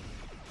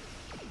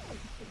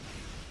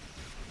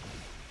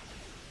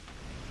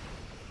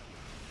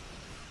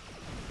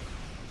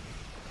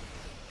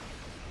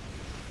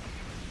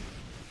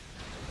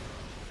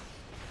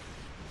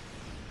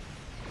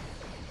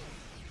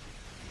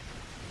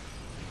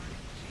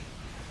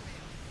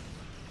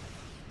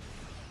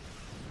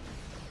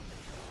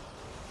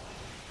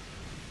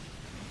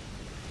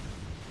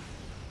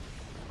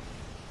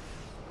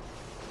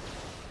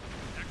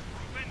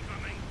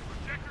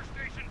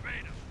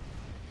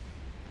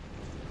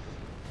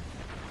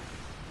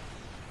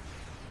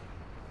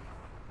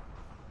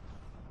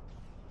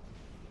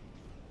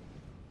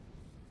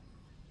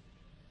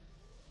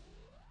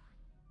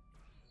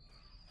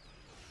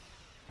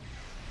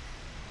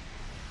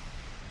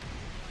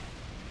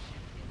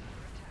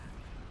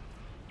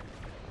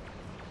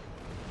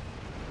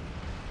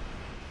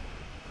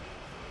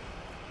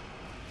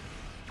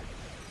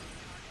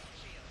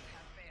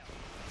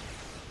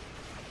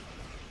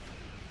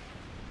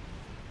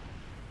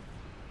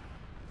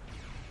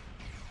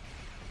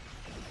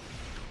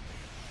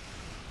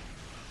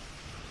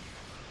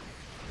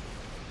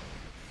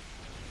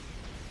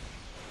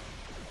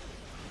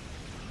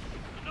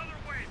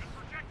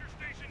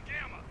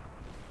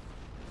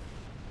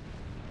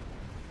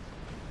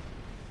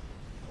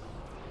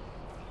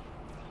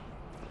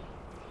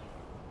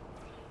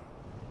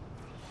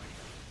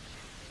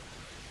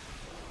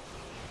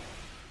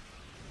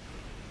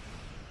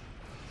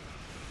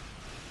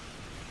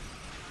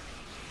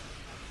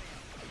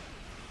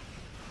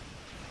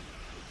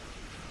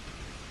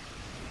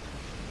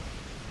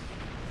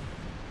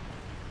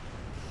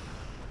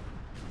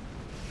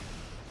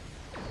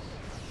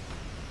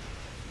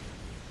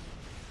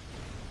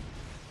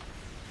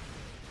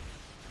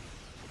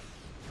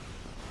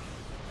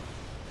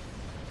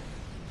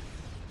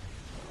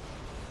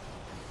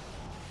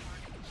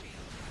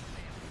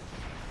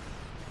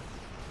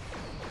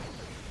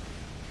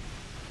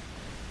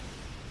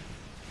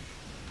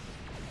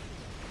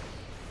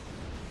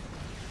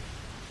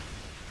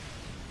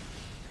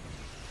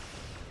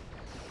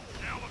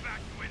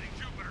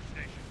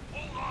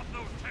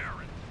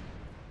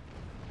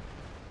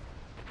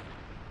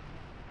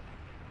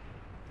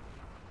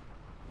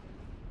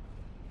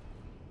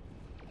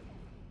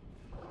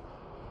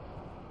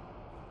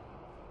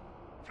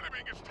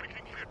 timing is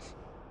taking hits.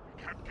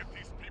 We can't get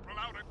these people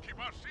out and keep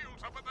our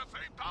shields up at the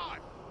same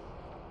time.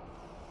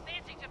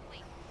 Advancing to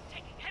fleet.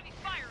 Taking heavy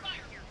fire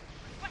over here.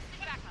 Requesting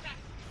backup.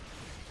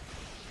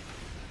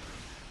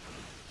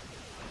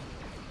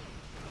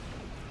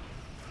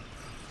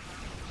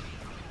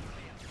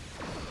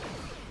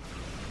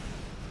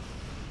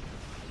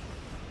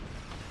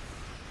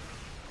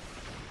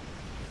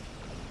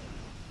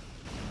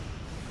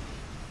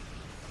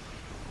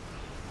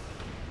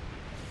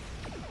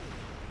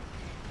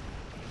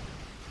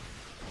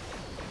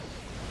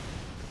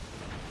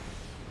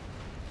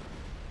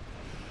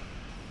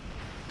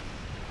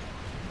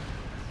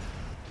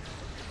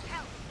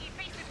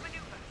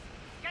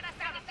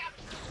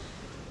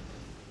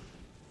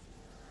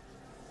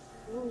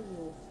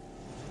 Ooh.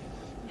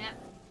 Yep.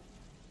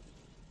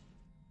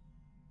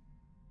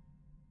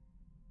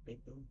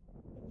 Big boom.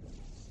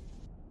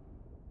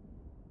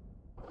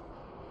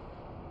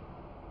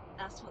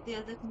 That's what the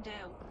other can do.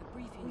 The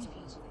briefings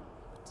are easy,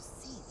 but to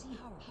see the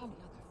power of the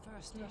other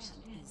firsthand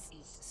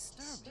is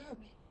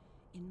disturbing.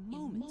 In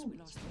moments, we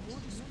lost the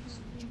Order Source,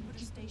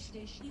 Jupiter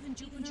Station, even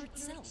Jupiter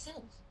itself.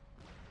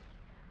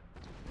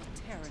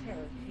 The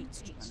Terran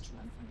hates to run to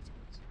our fight,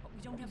 but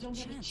we don't have a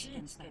chance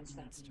against that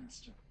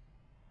monster.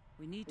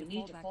 We need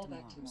to fall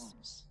back to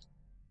Mars.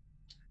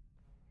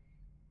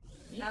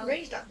 You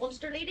raised that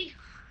monster lady?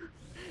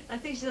 I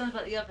think she's on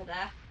about the other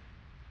there.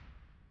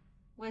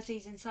 Where's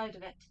he's inside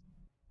of it?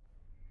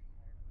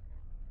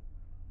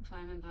 If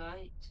I remember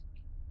right.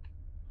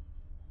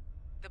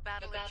 The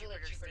battle at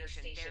Jupiter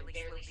Station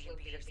barely slowed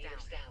the invaders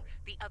down.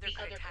 The other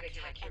could attack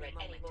here at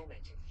any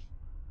moment.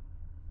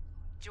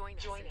 Join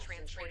us in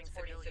transporting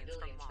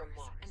civilians from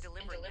Mars and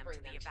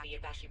delivering them to the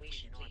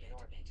evacuation fleet in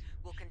orbit.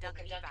 We'll conduct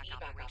evac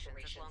operations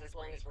as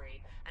long as we're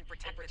able, and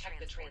protect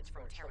the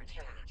transports from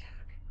Terran attack.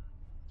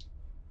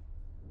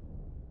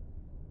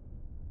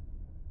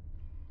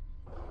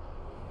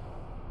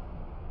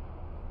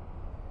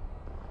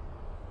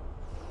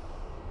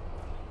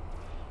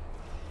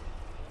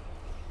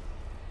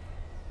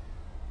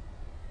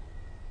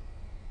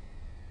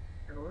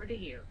 Over to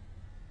here.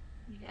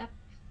 Yep.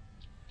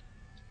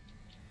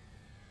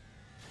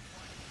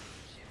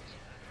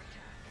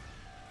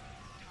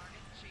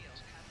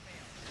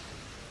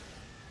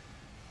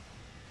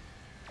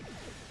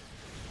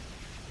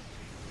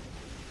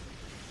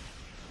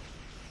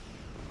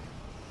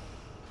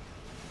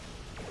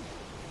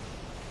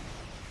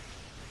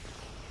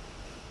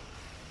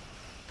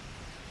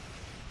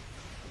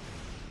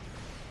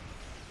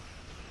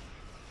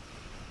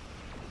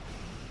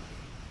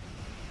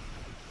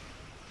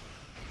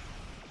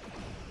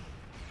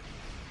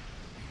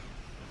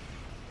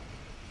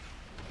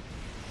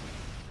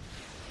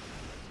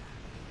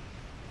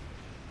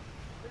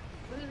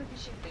 What are the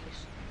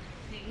shippings?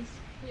 These?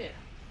 Yeah.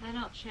 They're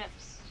not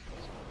ships.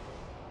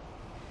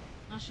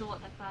 Not sure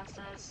what their class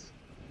does.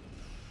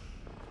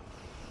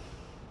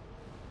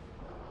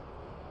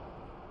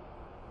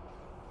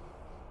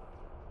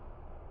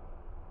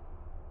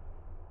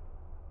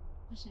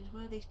 Question is,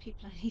 where are these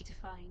people I need to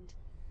find?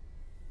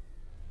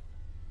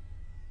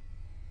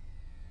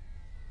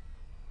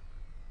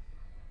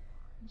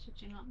 I should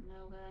do not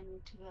know where I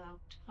need to go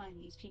to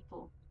find these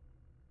people.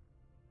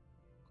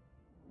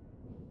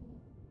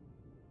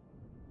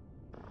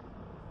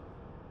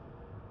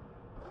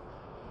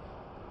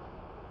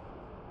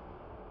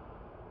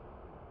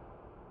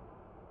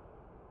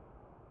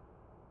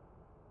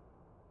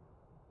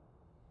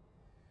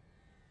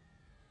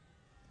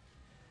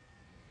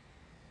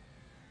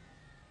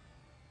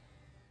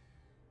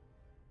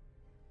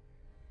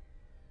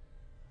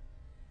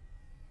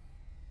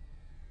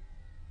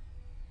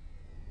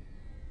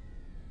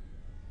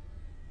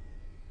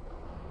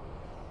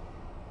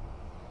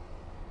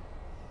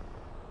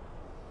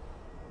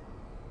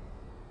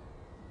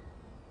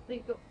 They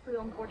got free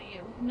on board of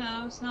you.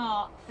 No, it's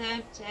not. They're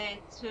empty.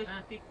 It should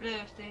be blue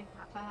if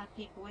I had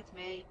people with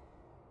me.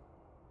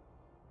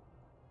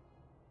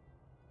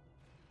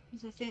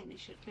 As I think they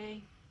should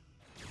be.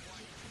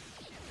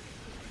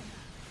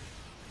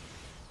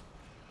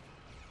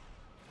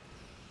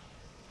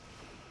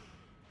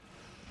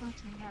 What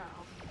the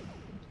hell?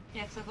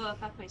 Yeah, because I've got a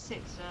pathway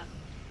 6, but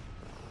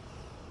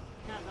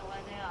don't know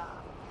where they are.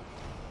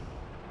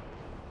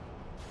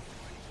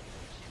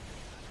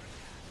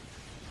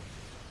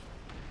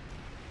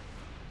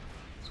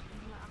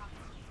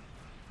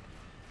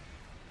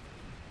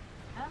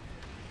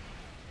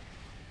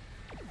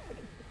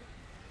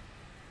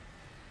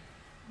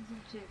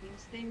 Do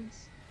these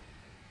things.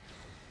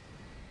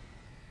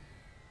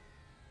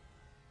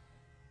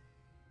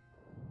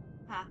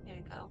 Ah, here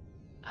we go.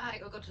 Ah, I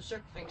gotta go to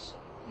circle things.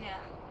 Yeah.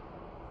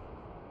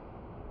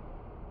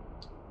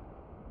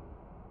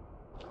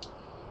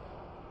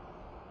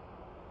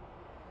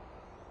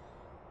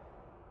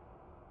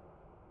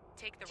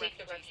 Take the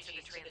refugees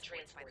to the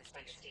transports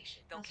by the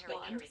station. They'll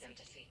carry them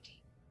to safety.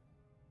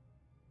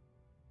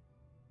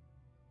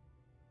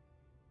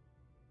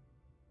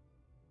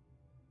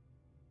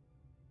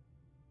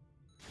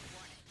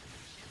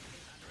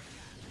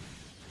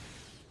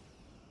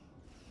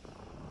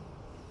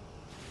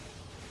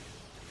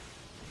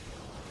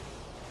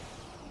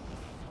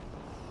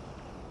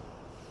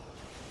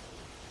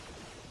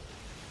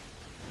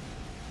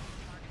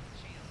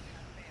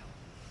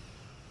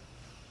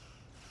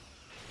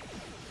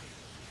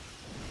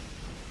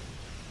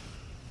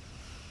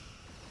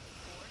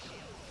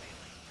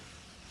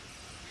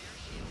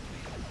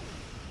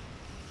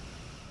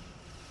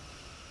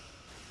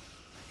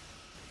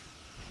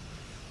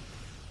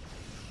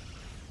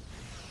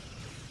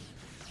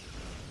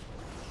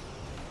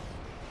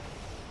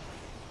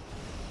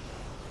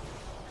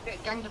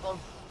 Gang the bomb.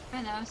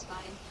 I know, it's fine.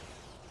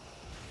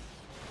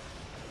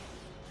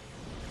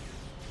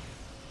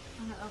 I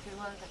don't know if it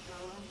will get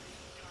going.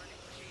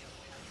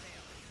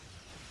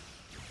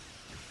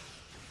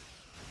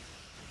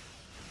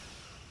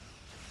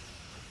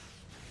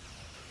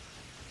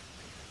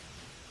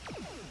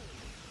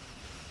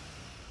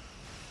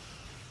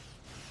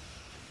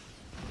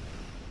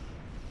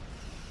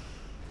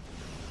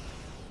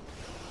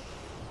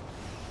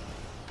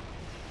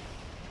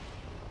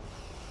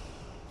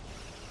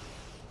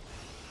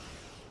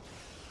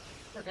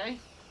 Okay.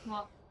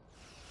 What?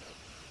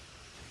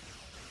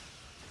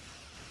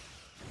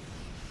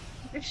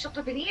 They've shut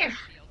up in here.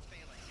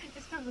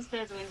 It's because the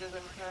stairs windows are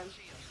open.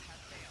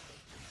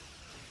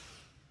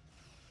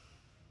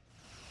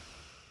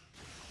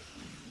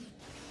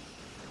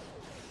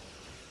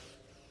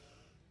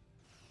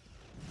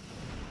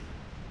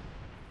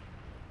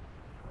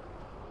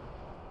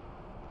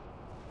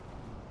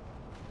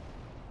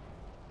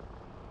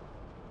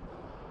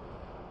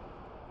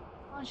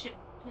 Oh shit.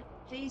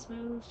 Please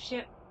move,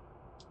 ship.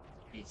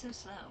 It's so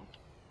slow.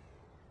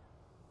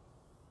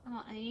 Come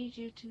on, I need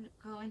you to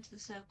go into the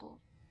circle.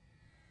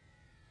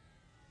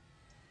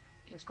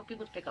 It's got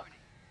people to pick up.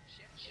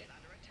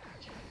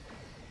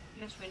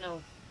 Yes, we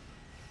know.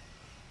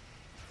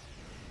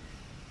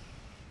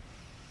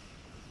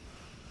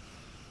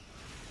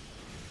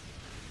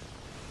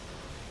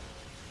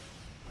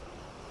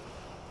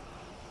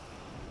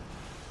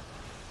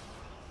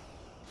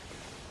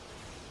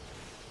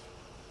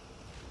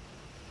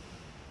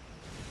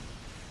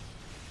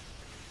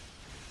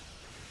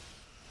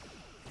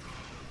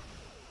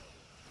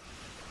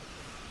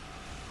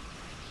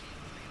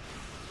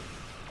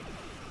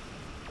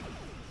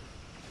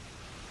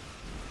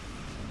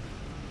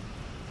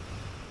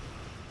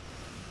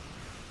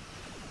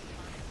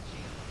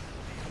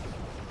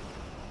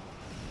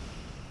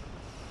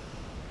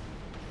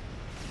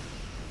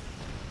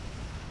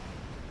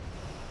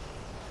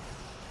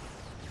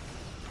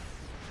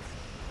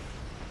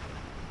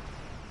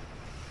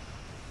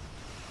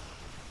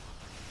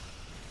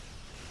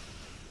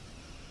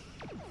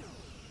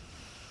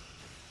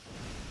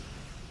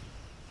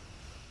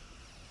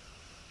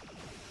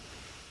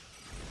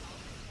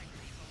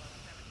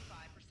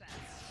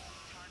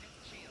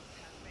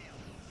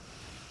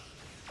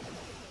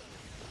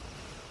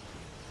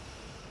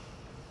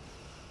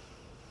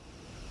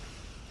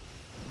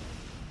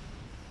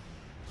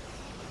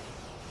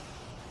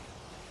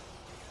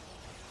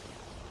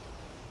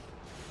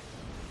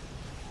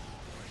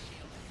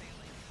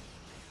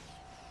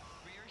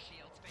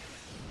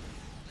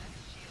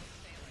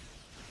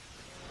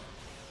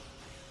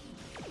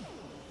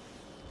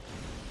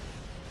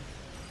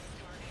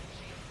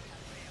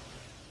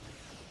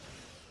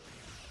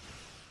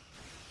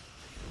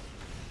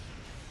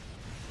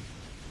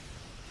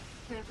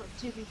 I've got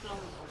 2 people on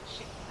the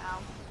ship now.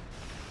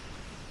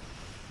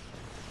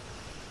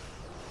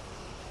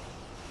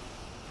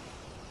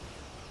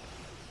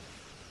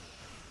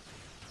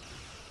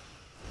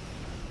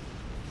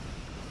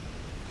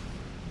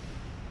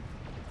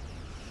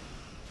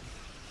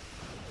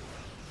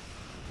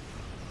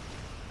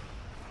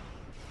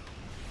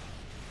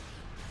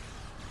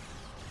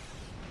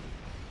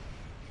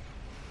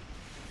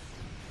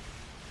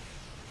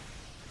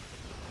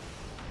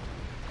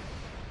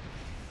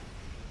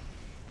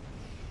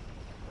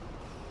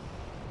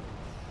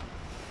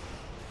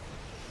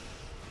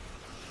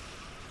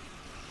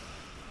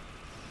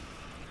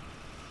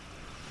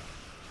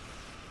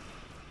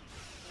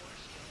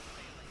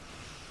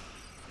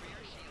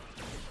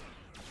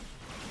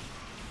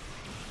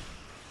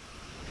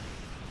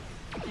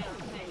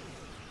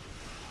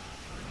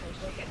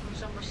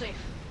 Somewhere safe.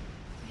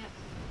 Yep.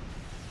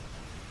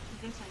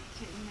 I guess I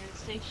take them near the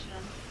station.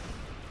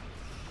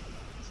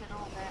 I said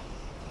all that.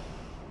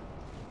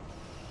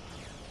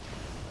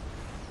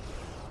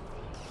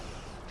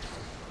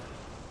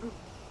 Ooh.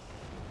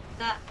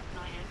 That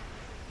annoying.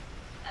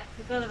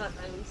 I forgot about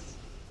those.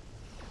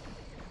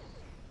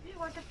 You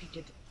are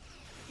defeated.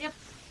 Yep.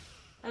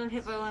 I got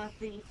hit by one of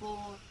the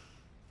balls,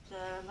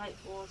 the light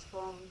balls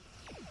from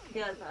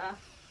the other.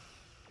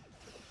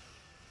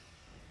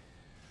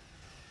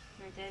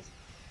 There it is.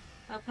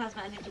 Oh,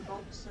 plasma energy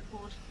bomb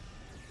support.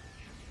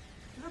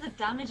 Look at the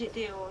damage it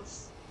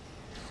deals.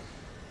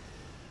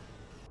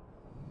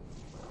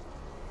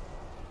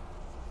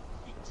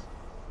 Right.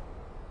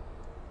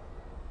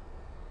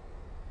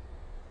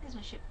 There's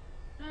my ship.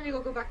 Now you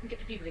gotta go back and get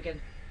the people again.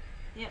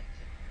 Yep.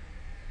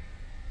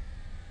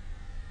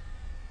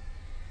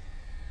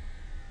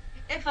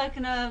 If I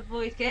can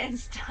avoid getting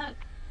stuck.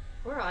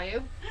 Where are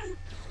you?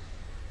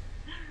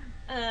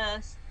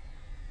 Stuck.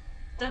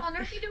 What on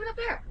earth are you doing up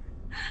there?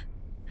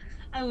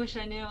 I wish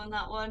I knew on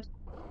that one.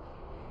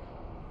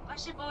 My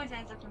ship always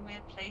ends up in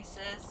weird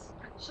places.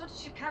 So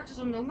does your characters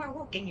on no matter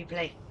what game you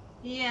play.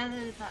 Yeah,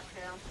 there's that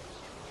girl.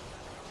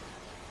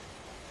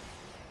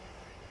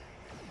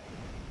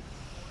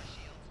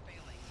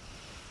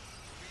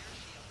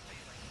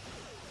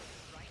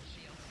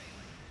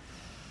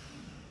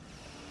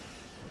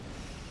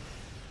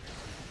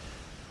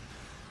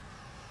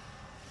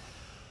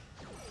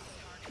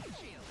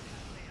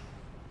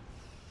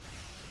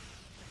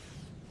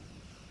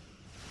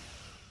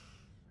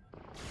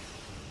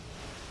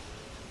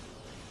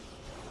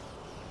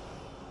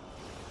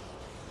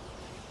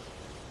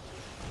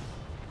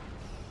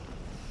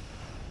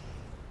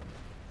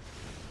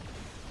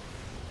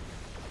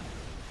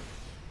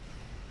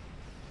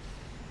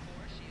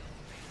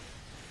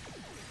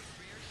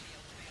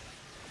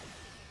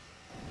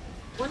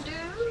 One dude.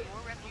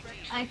 More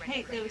refugees I ready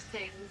hate for those exit.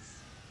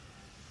 things.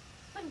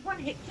 Like one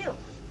hit kill.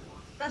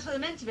 That's what they're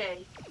meant to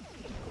be.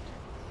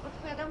 What's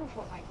that done with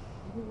Fortnite?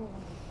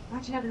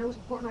 Imagine having those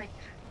in Fortnite.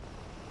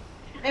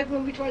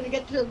 Everyone be trying to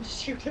get to them to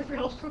shoot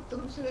everyone else with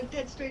them so they're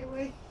dead straight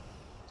away.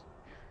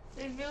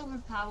 They're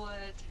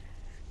overpowered.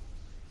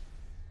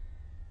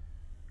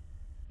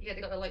 Yeah, they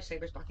got the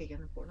lightsabers back again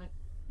in Fortnite.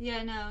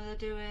 Yeah, no, they're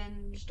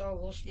doing. Star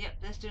Wars. Yep,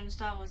 they're doing a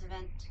Star Wars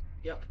event.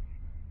 Yep.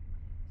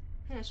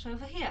 Okay, let's try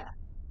over here.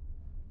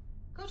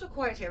 Go to a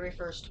quiet area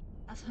first.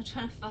 That's what I'm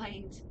trying to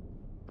find.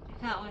 You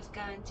can't always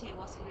guarantee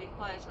what's going to be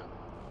quiet on.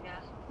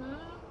 Yeah.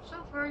 So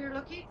far, you're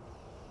lucky.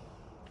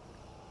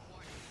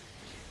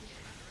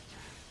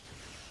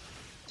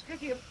 It's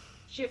picking up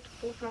shift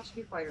full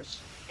capacity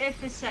fighters.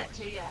 If it's set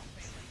to, yes.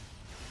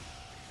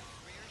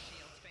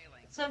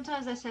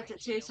 Sometimes I set it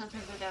to,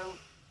 sometimes I don't.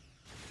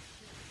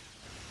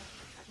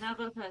 I've now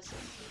got a person.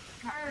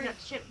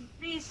 Ship,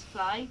 please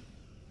fly.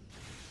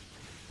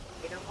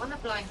 You don't want to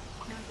fly.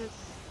 No, there's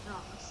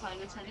not a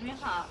sign of telling me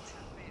apart.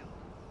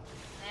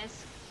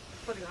 There's.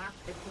 Put it on.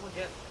 They pulled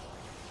it.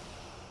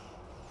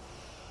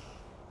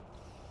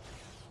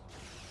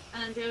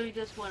 And it only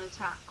does one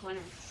attack when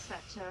it's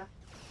set to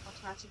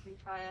automatically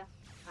fire.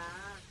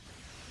 Ah.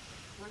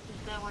 What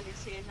is there one you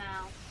see it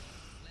now?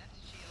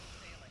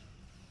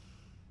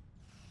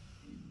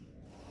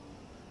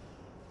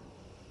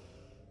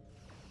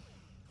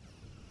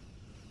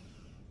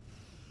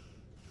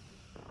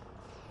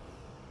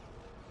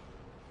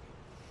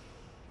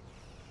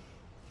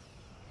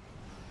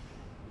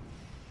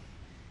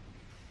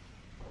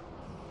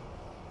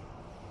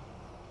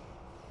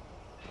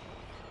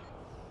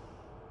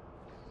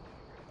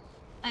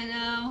 I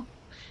know.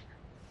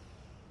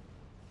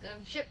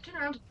 Ship,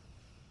 turn around.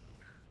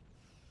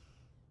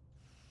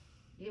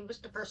 You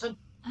missed a person.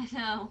 I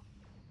know.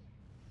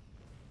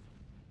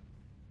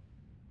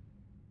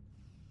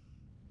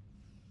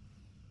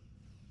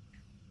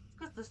 It's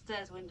because the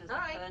stairs windows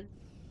Hi. open.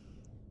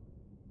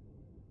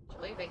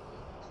 It's leaving.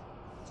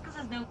 It's because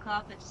there's no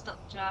carpet to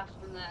stop the draft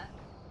from the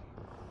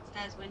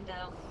stairs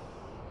window.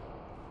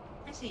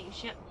 I see you,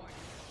 ship.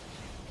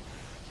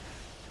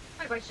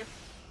 Bye bye, ship.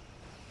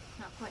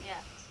 Not quite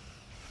yet.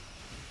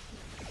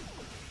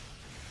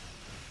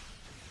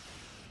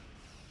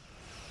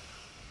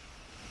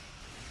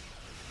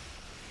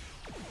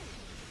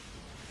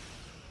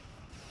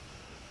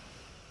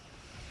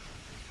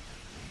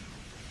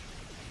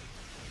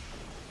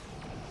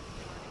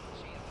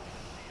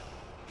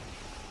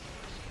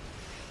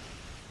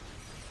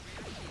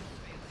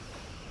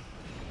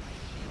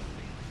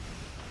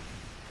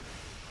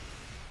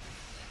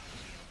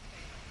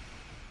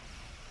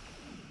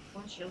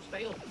 One shield's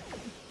failed.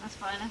 That's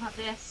fine, I have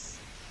this.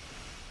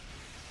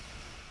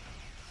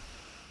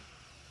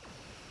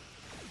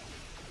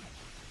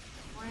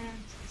 Where's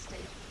the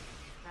station?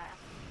 There.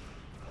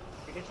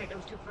 You're gonna take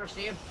those two first,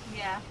 Ian.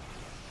 Yeah.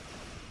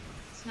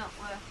 It's not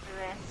worth the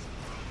risk.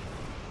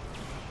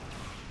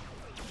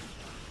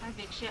 Hi,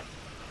 big ship.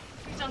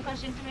 Please don't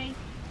crash into me.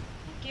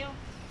 Thank you.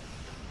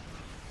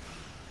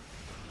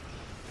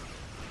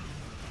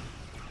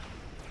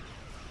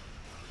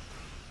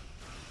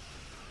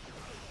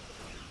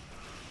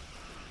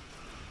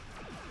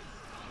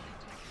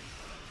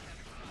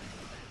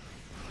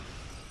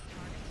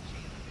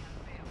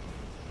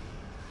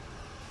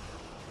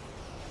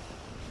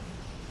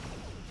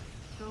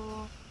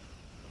 Door.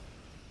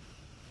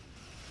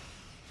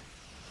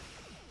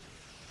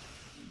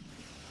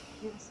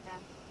 Do this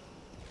again.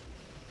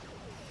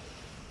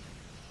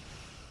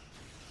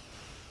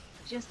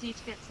 Just need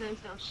to get to those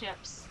little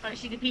ships. I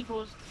see the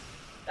people's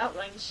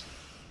outlines.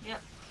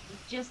 Yep. We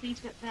just need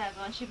to get there,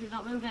 but my ship is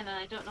not moving and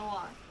I don't know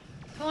why.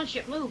 Come on,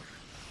 ship, move.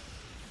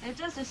 It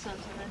does this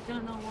sometimes, I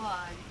don't know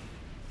why.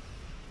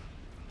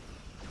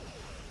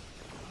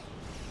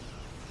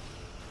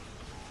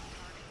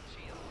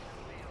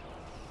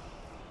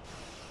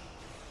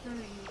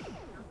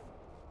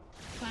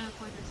 Trying to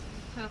avoid these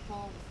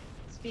purple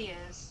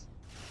spears.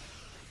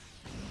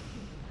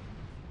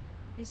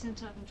 Listen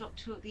until I can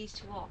drop these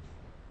two off.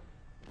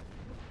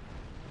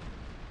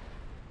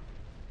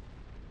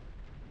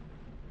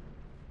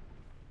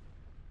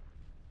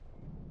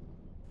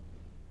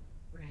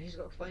 Right, he's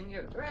got to find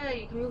you.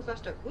 Right, you can move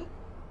faster. Whoop.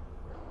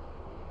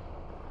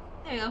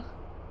 There you go.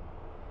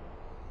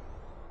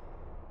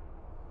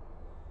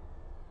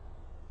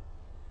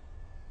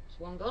 It's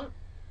one gone.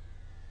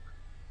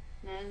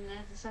 And then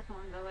there's the second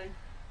one going.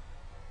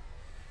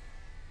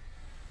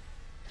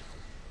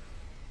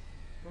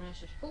 And there's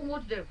just 4 more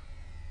to do.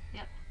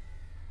 Yep.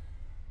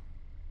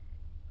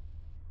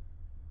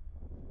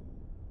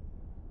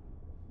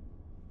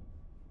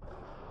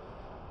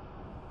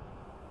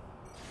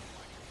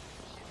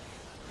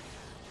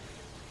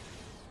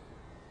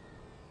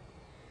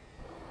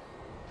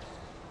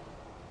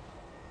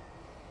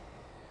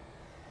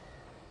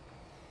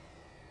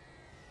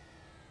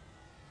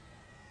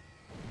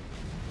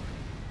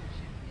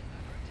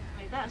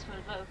 Wait, that's where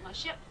I go with my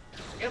ship.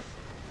 Yep.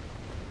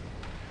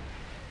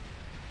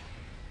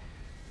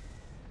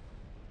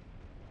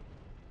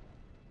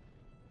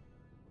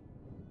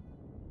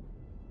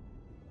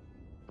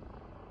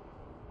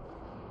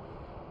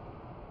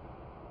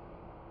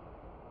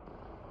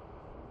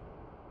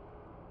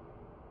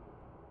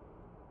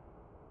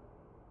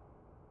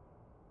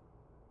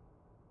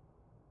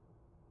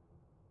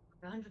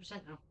 100%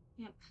 now.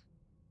 Yep.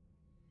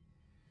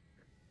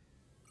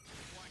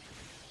 Warning,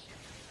 ship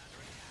is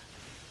under attack.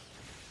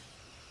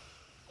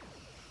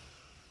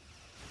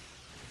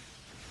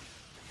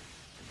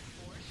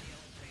 Four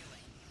shields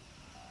failing.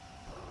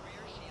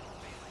 Rear shield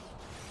failing.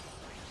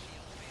 Right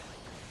shield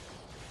failing.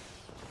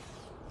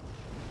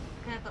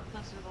 Okay, I've got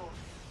close to the ball.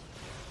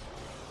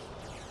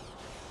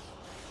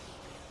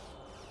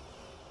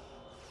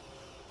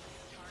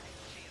 Target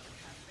shields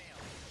have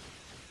failed.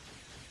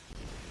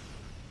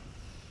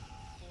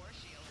 Four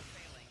shields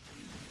failing.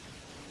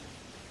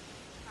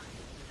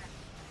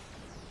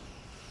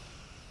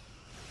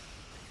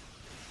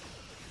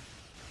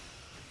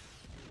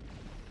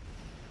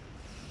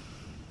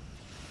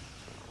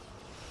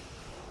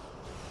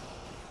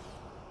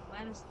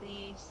 Where is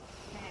these?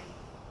 Okay.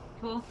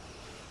 Cool.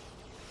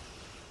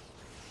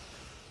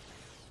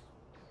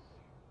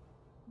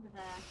 Over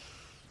there.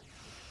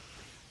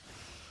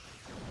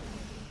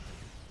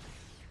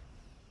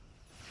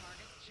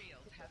 Target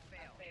shields have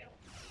failed.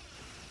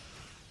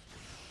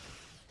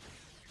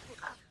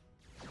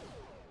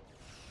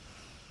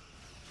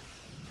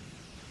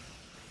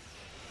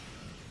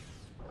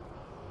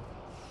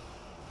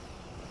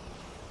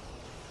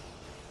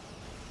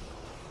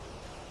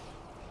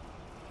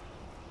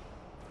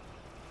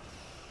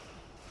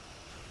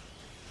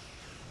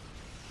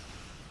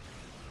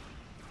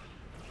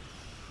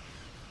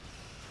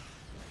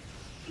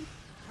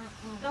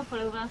 Don't pull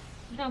over.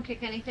 Don't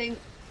kick anything.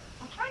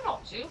 I'll try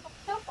not to.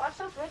 I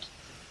feel good.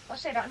 I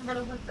say that and run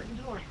over the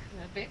door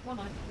a bit, won't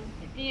I?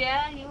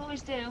 Yeah, you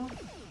always do. Rear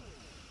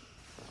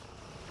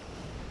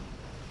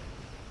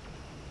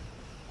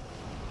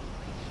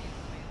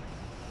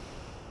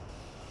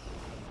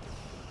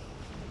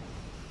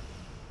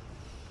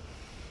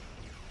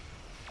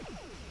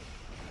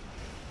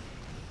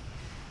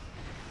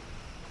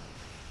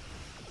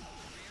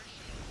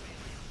shield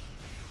failing.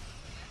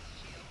 Left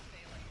shield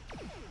failing.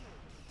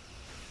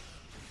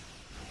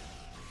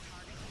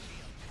 Target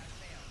shield has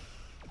failed.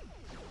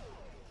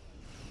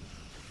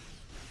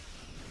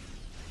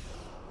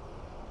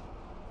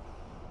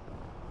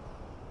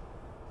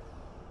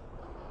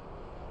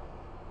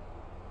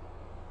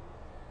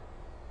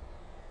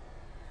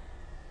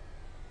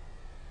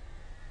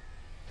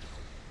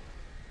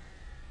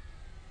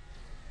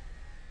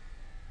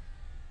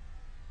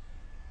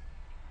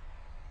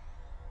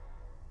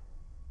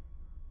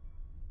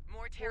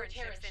 More Terran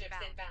ships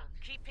inbound.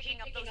 Keep picking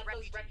up those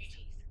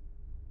refugees.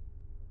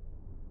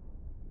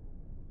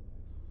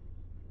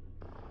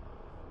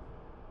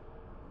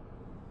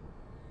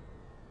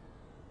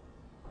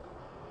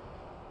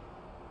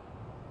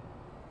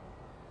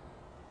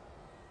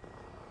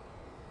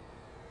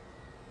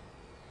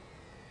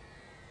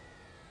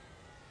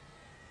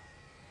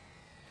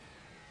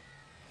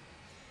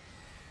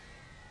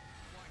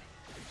 Warning,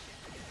 ship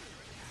is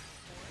under attack.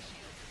 Four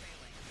shields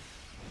failing.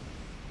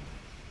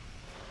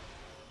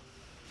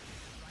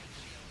 Right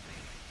shield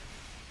failing.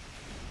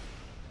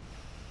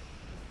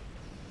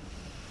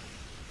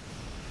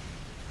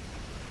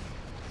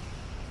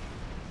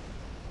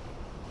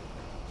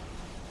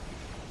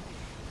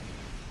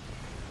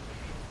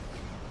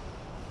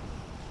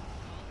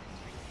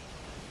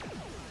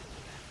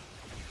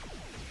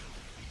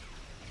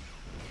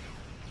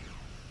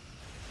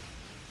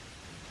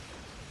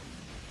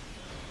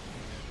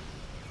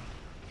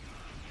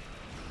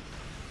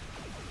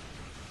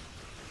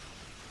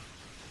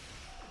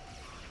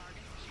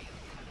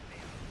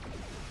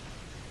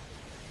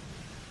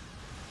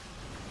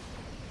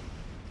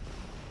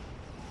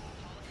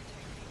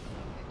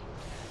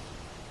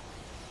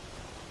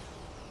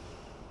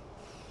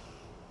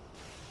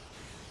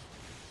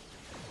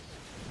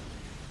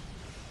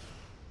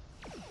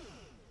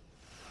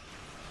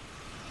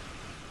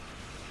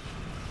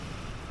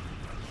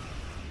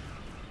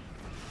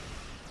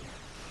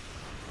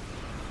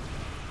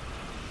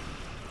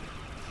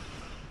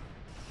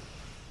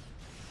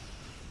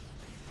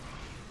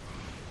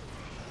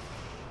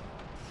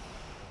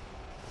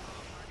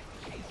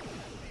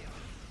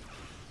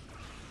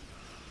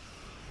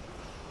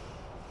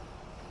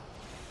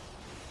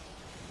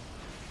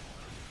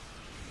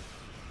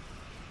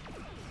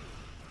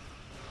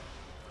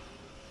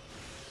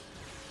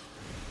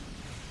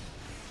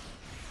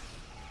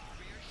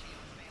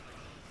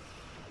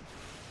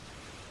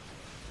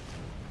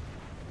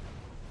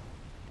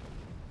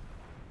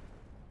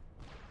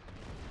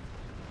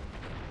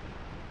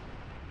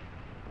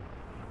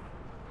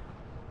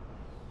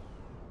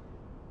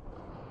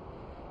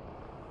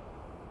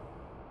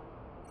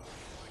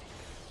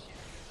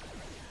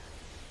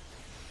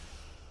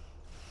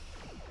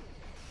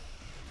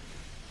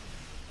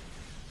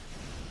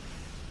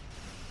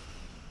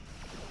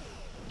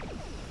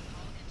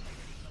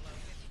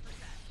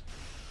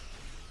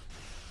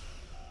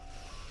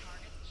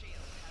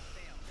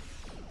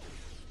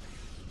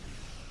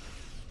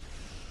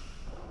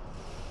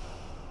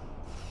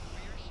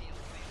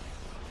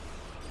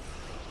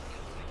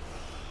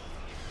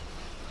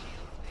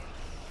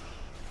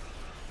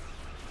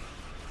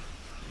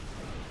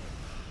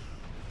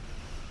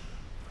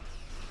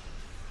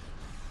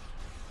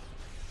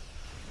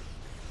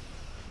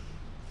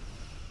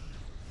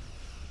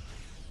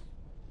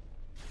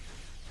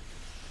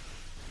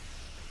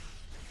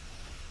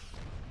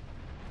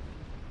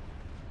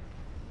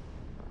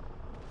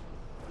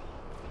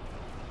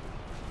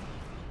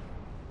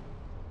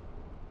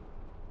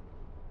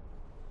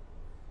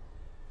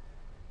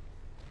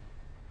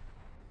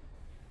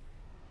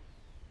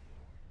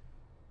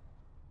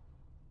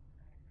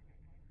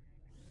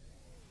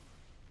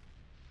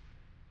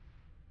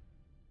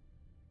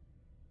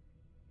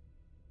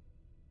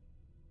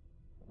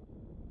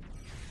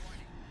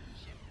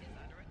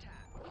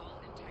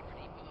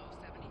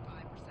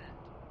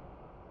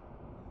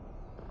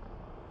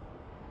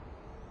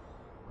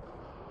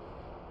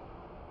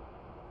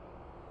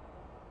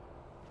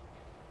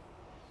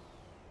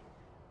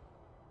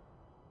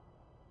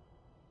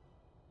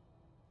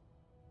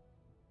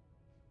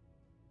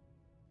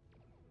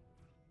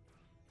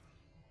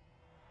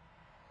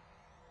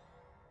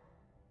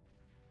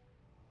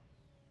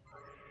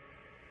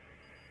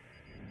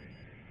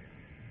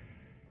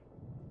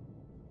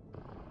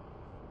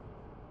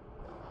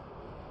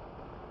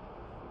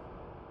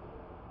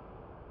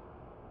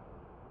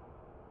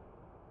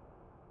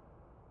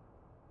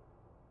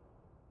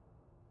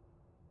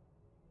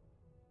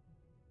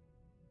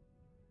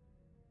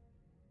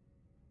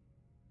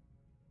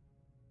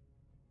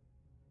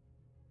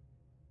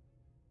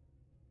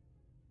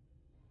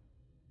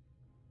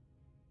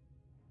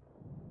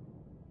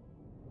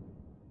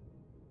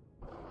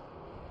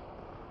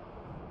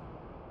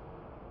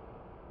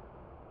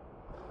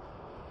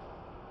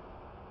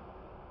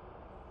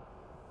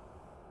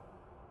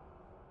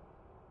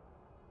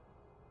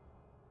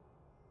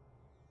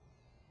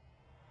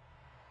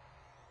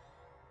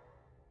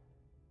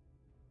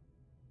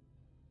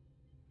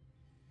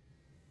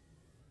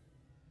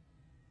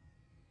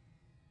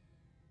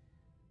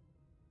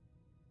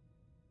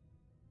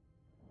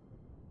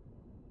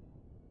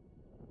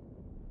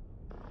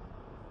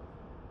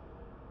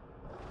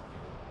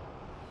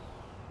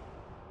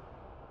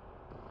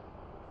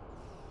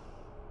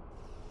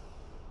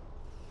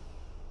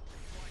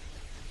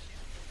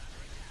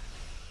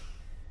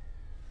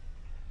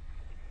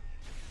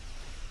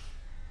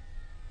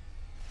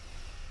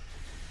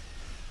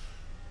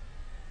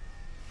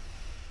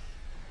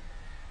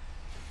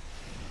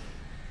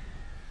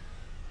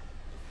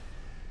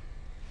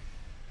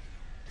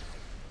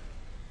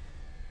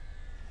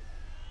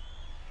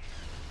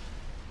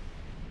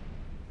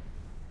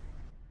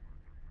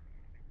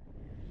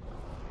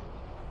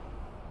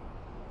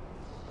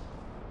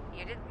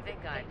 You didn't think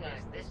I'd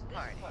miss this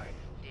party,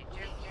 did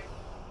you?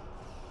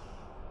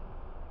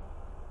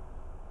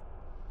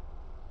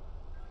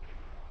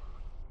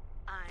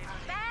 I'm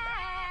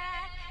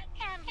back!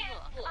 And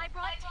look, I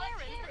brought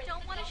Terrans that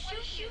don't want to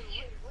shoot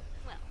you.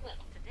 Well,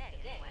 today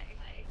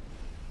anyway.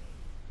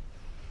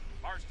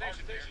 Mars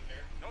station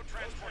here. No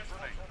transport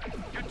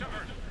remain. Get to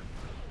Earth.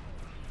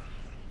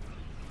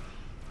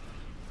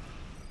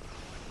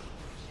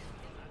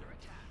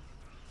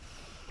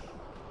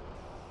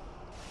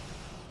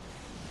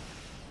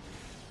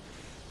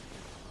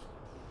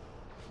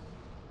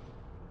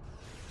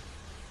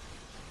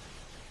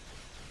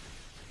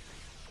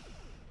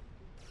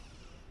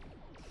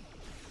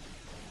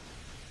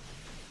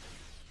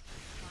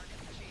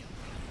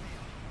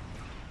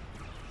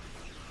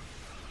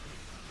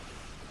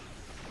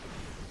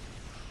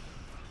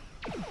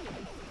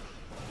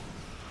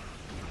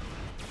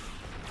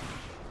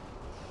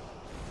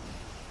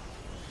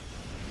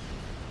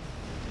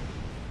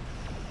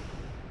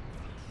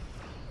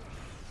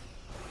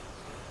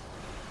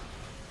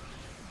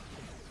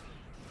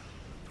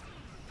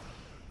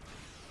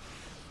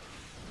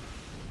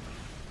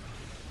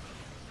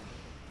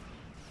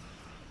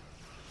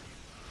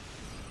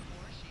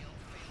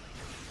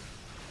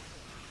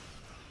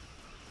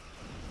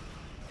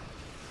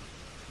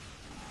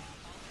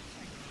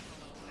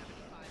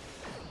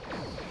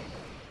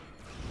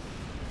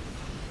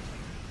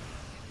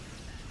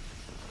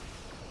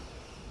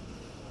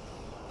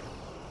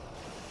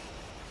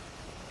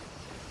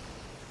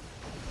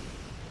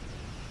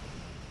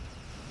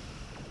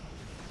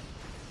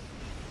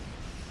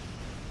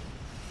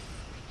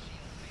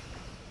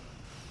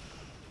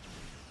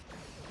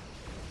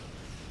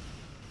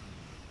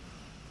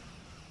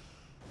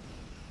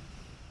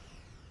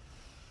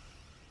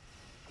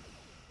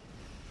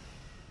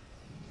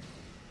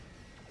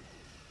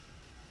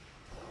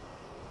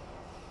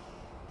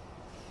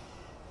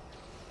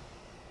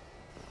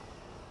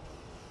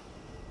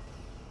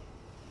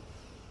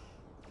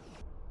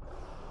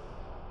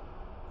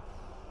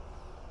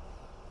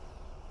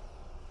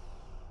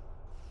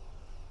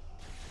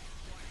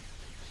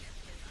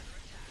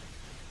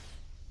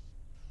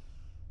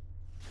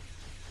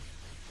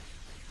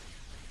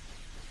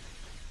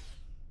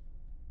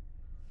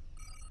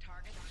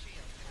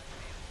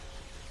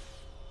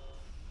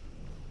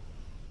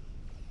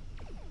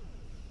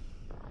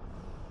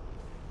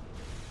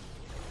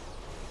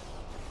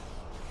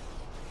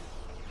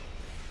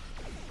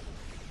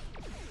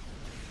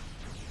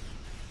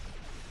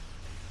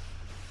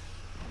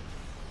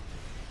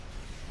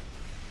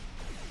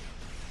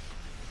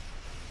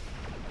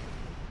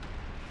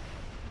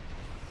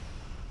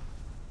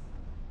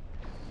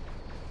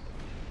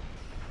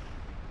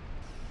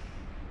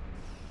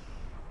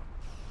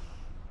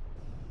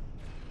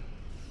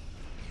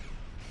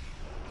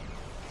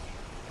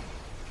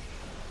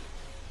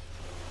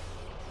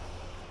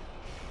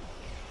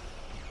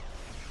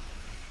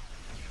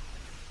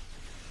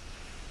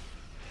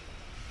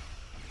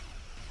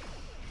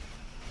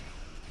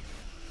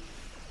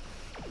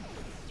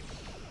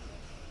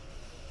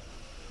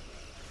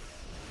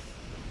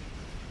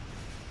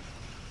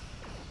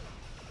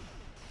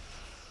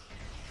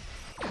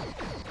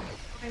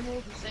 I'm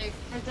over safe.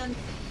 I've done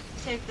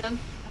saved them.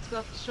 Let's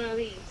go through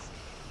these.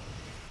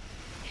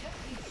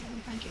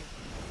 Thank you.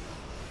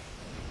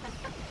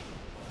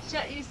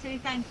 Shut you say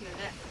thank you, is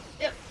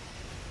it? Yep.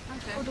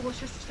 Okay. Oh, the was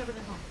just discovered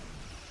at home.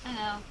 I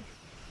know.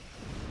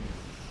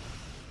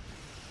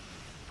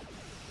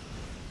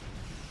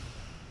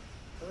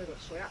 Oh, we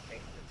got sweat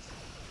things.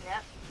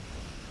 Yep.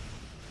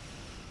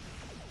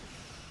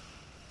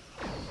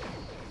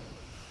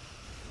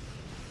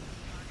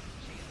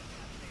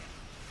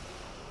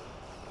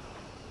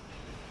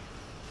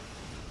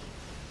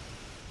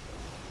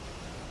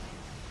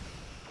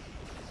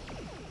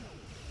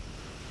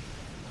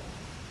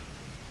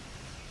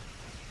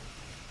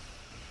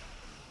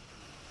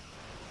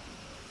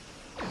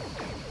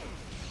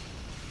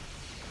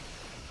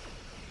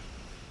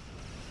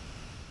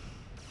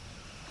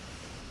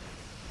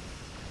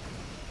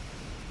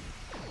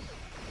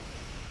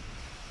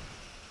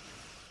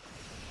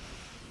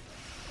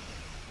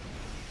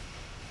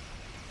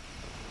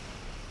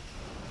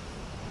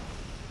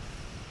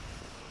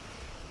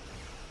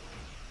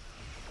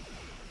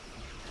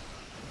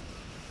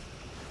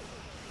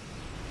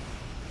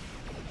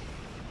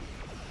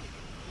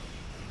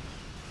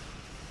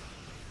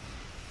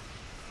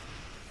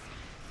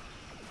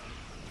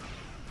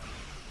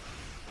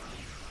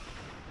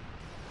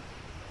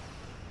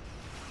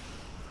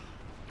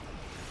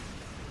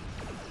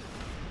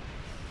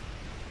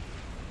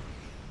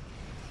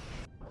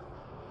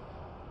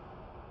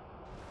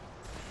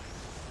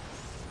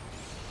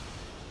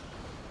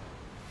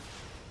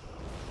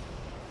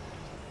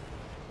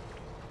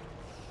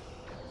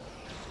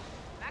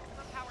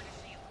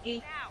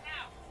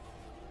 Now!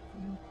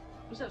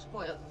 Was that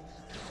spoiled?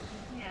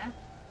 Yeah.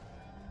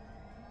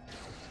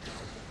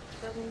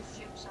 Double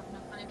ships have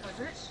enough money for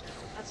this.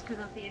 That's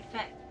because of the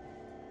effect.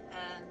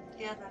 And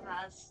the other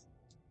has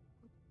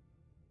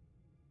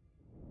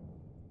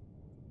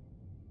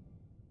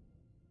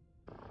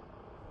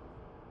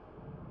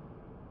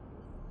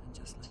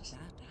Just like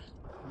that,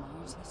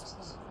 Mars has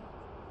fallen.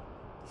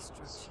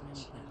 Destruction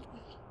and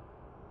battle.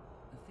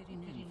 A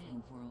fitting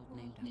end for a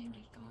world named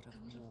after a god of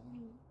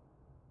war.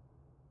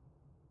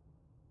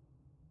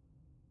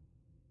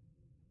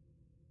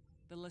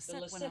 The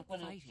Lasset went out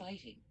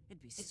fighting.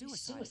 It'd be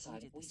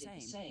suicide if we did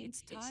the same.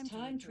 It's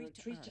time to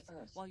retreat to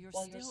Earth while you're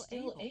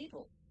still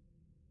able.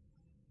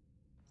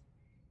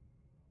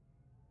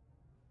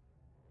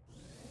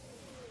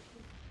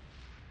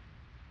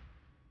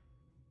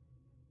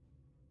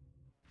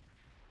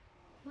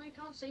 Well, you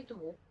can't save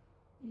them all.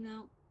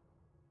 No.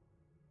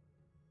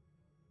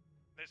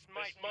 This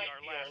might be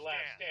our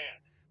last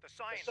stand. The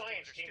science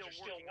teams are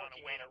still working on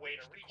a way to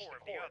reach the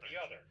core of the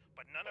other,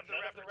 but none of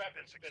their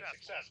efforts have been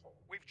successful.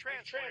 We've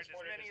transported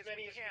as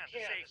many as we can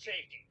to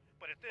safety,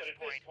 but at this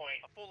point,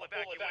 a full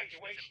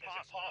evacuation is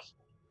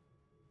impossible.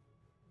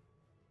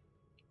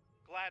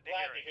 Glad to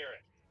hear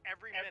it.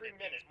 Every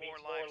minute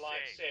means more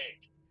lives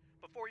saved.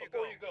 Before you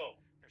go,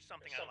 there's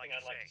something I'd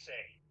like to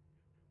say.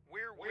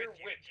 We're with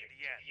you to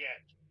the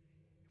end.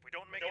 If we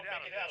don't make it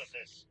out of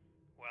this,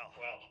 well,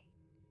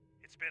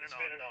 it's been an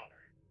honor.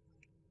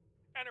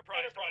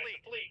 Enterprise to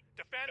fleet.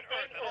 Defend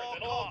Earth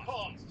at all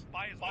costs.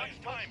 Buy as much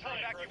time for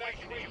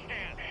evacuation as you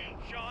can.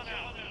 Sean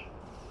out.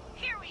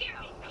 Here we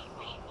go,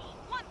 people.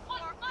 One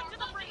more onto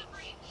the breach.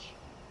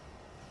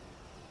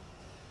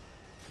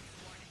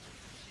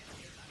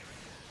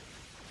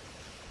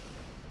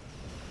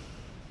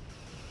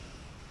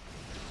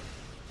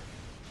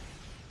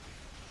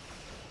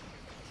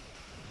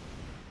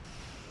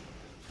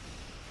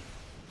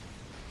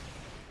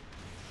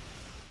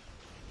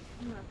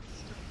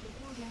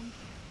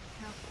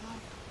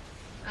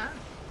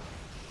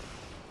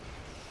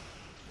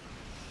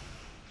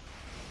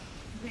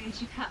 As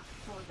you have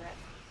before that,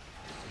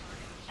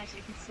 as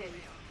you can see.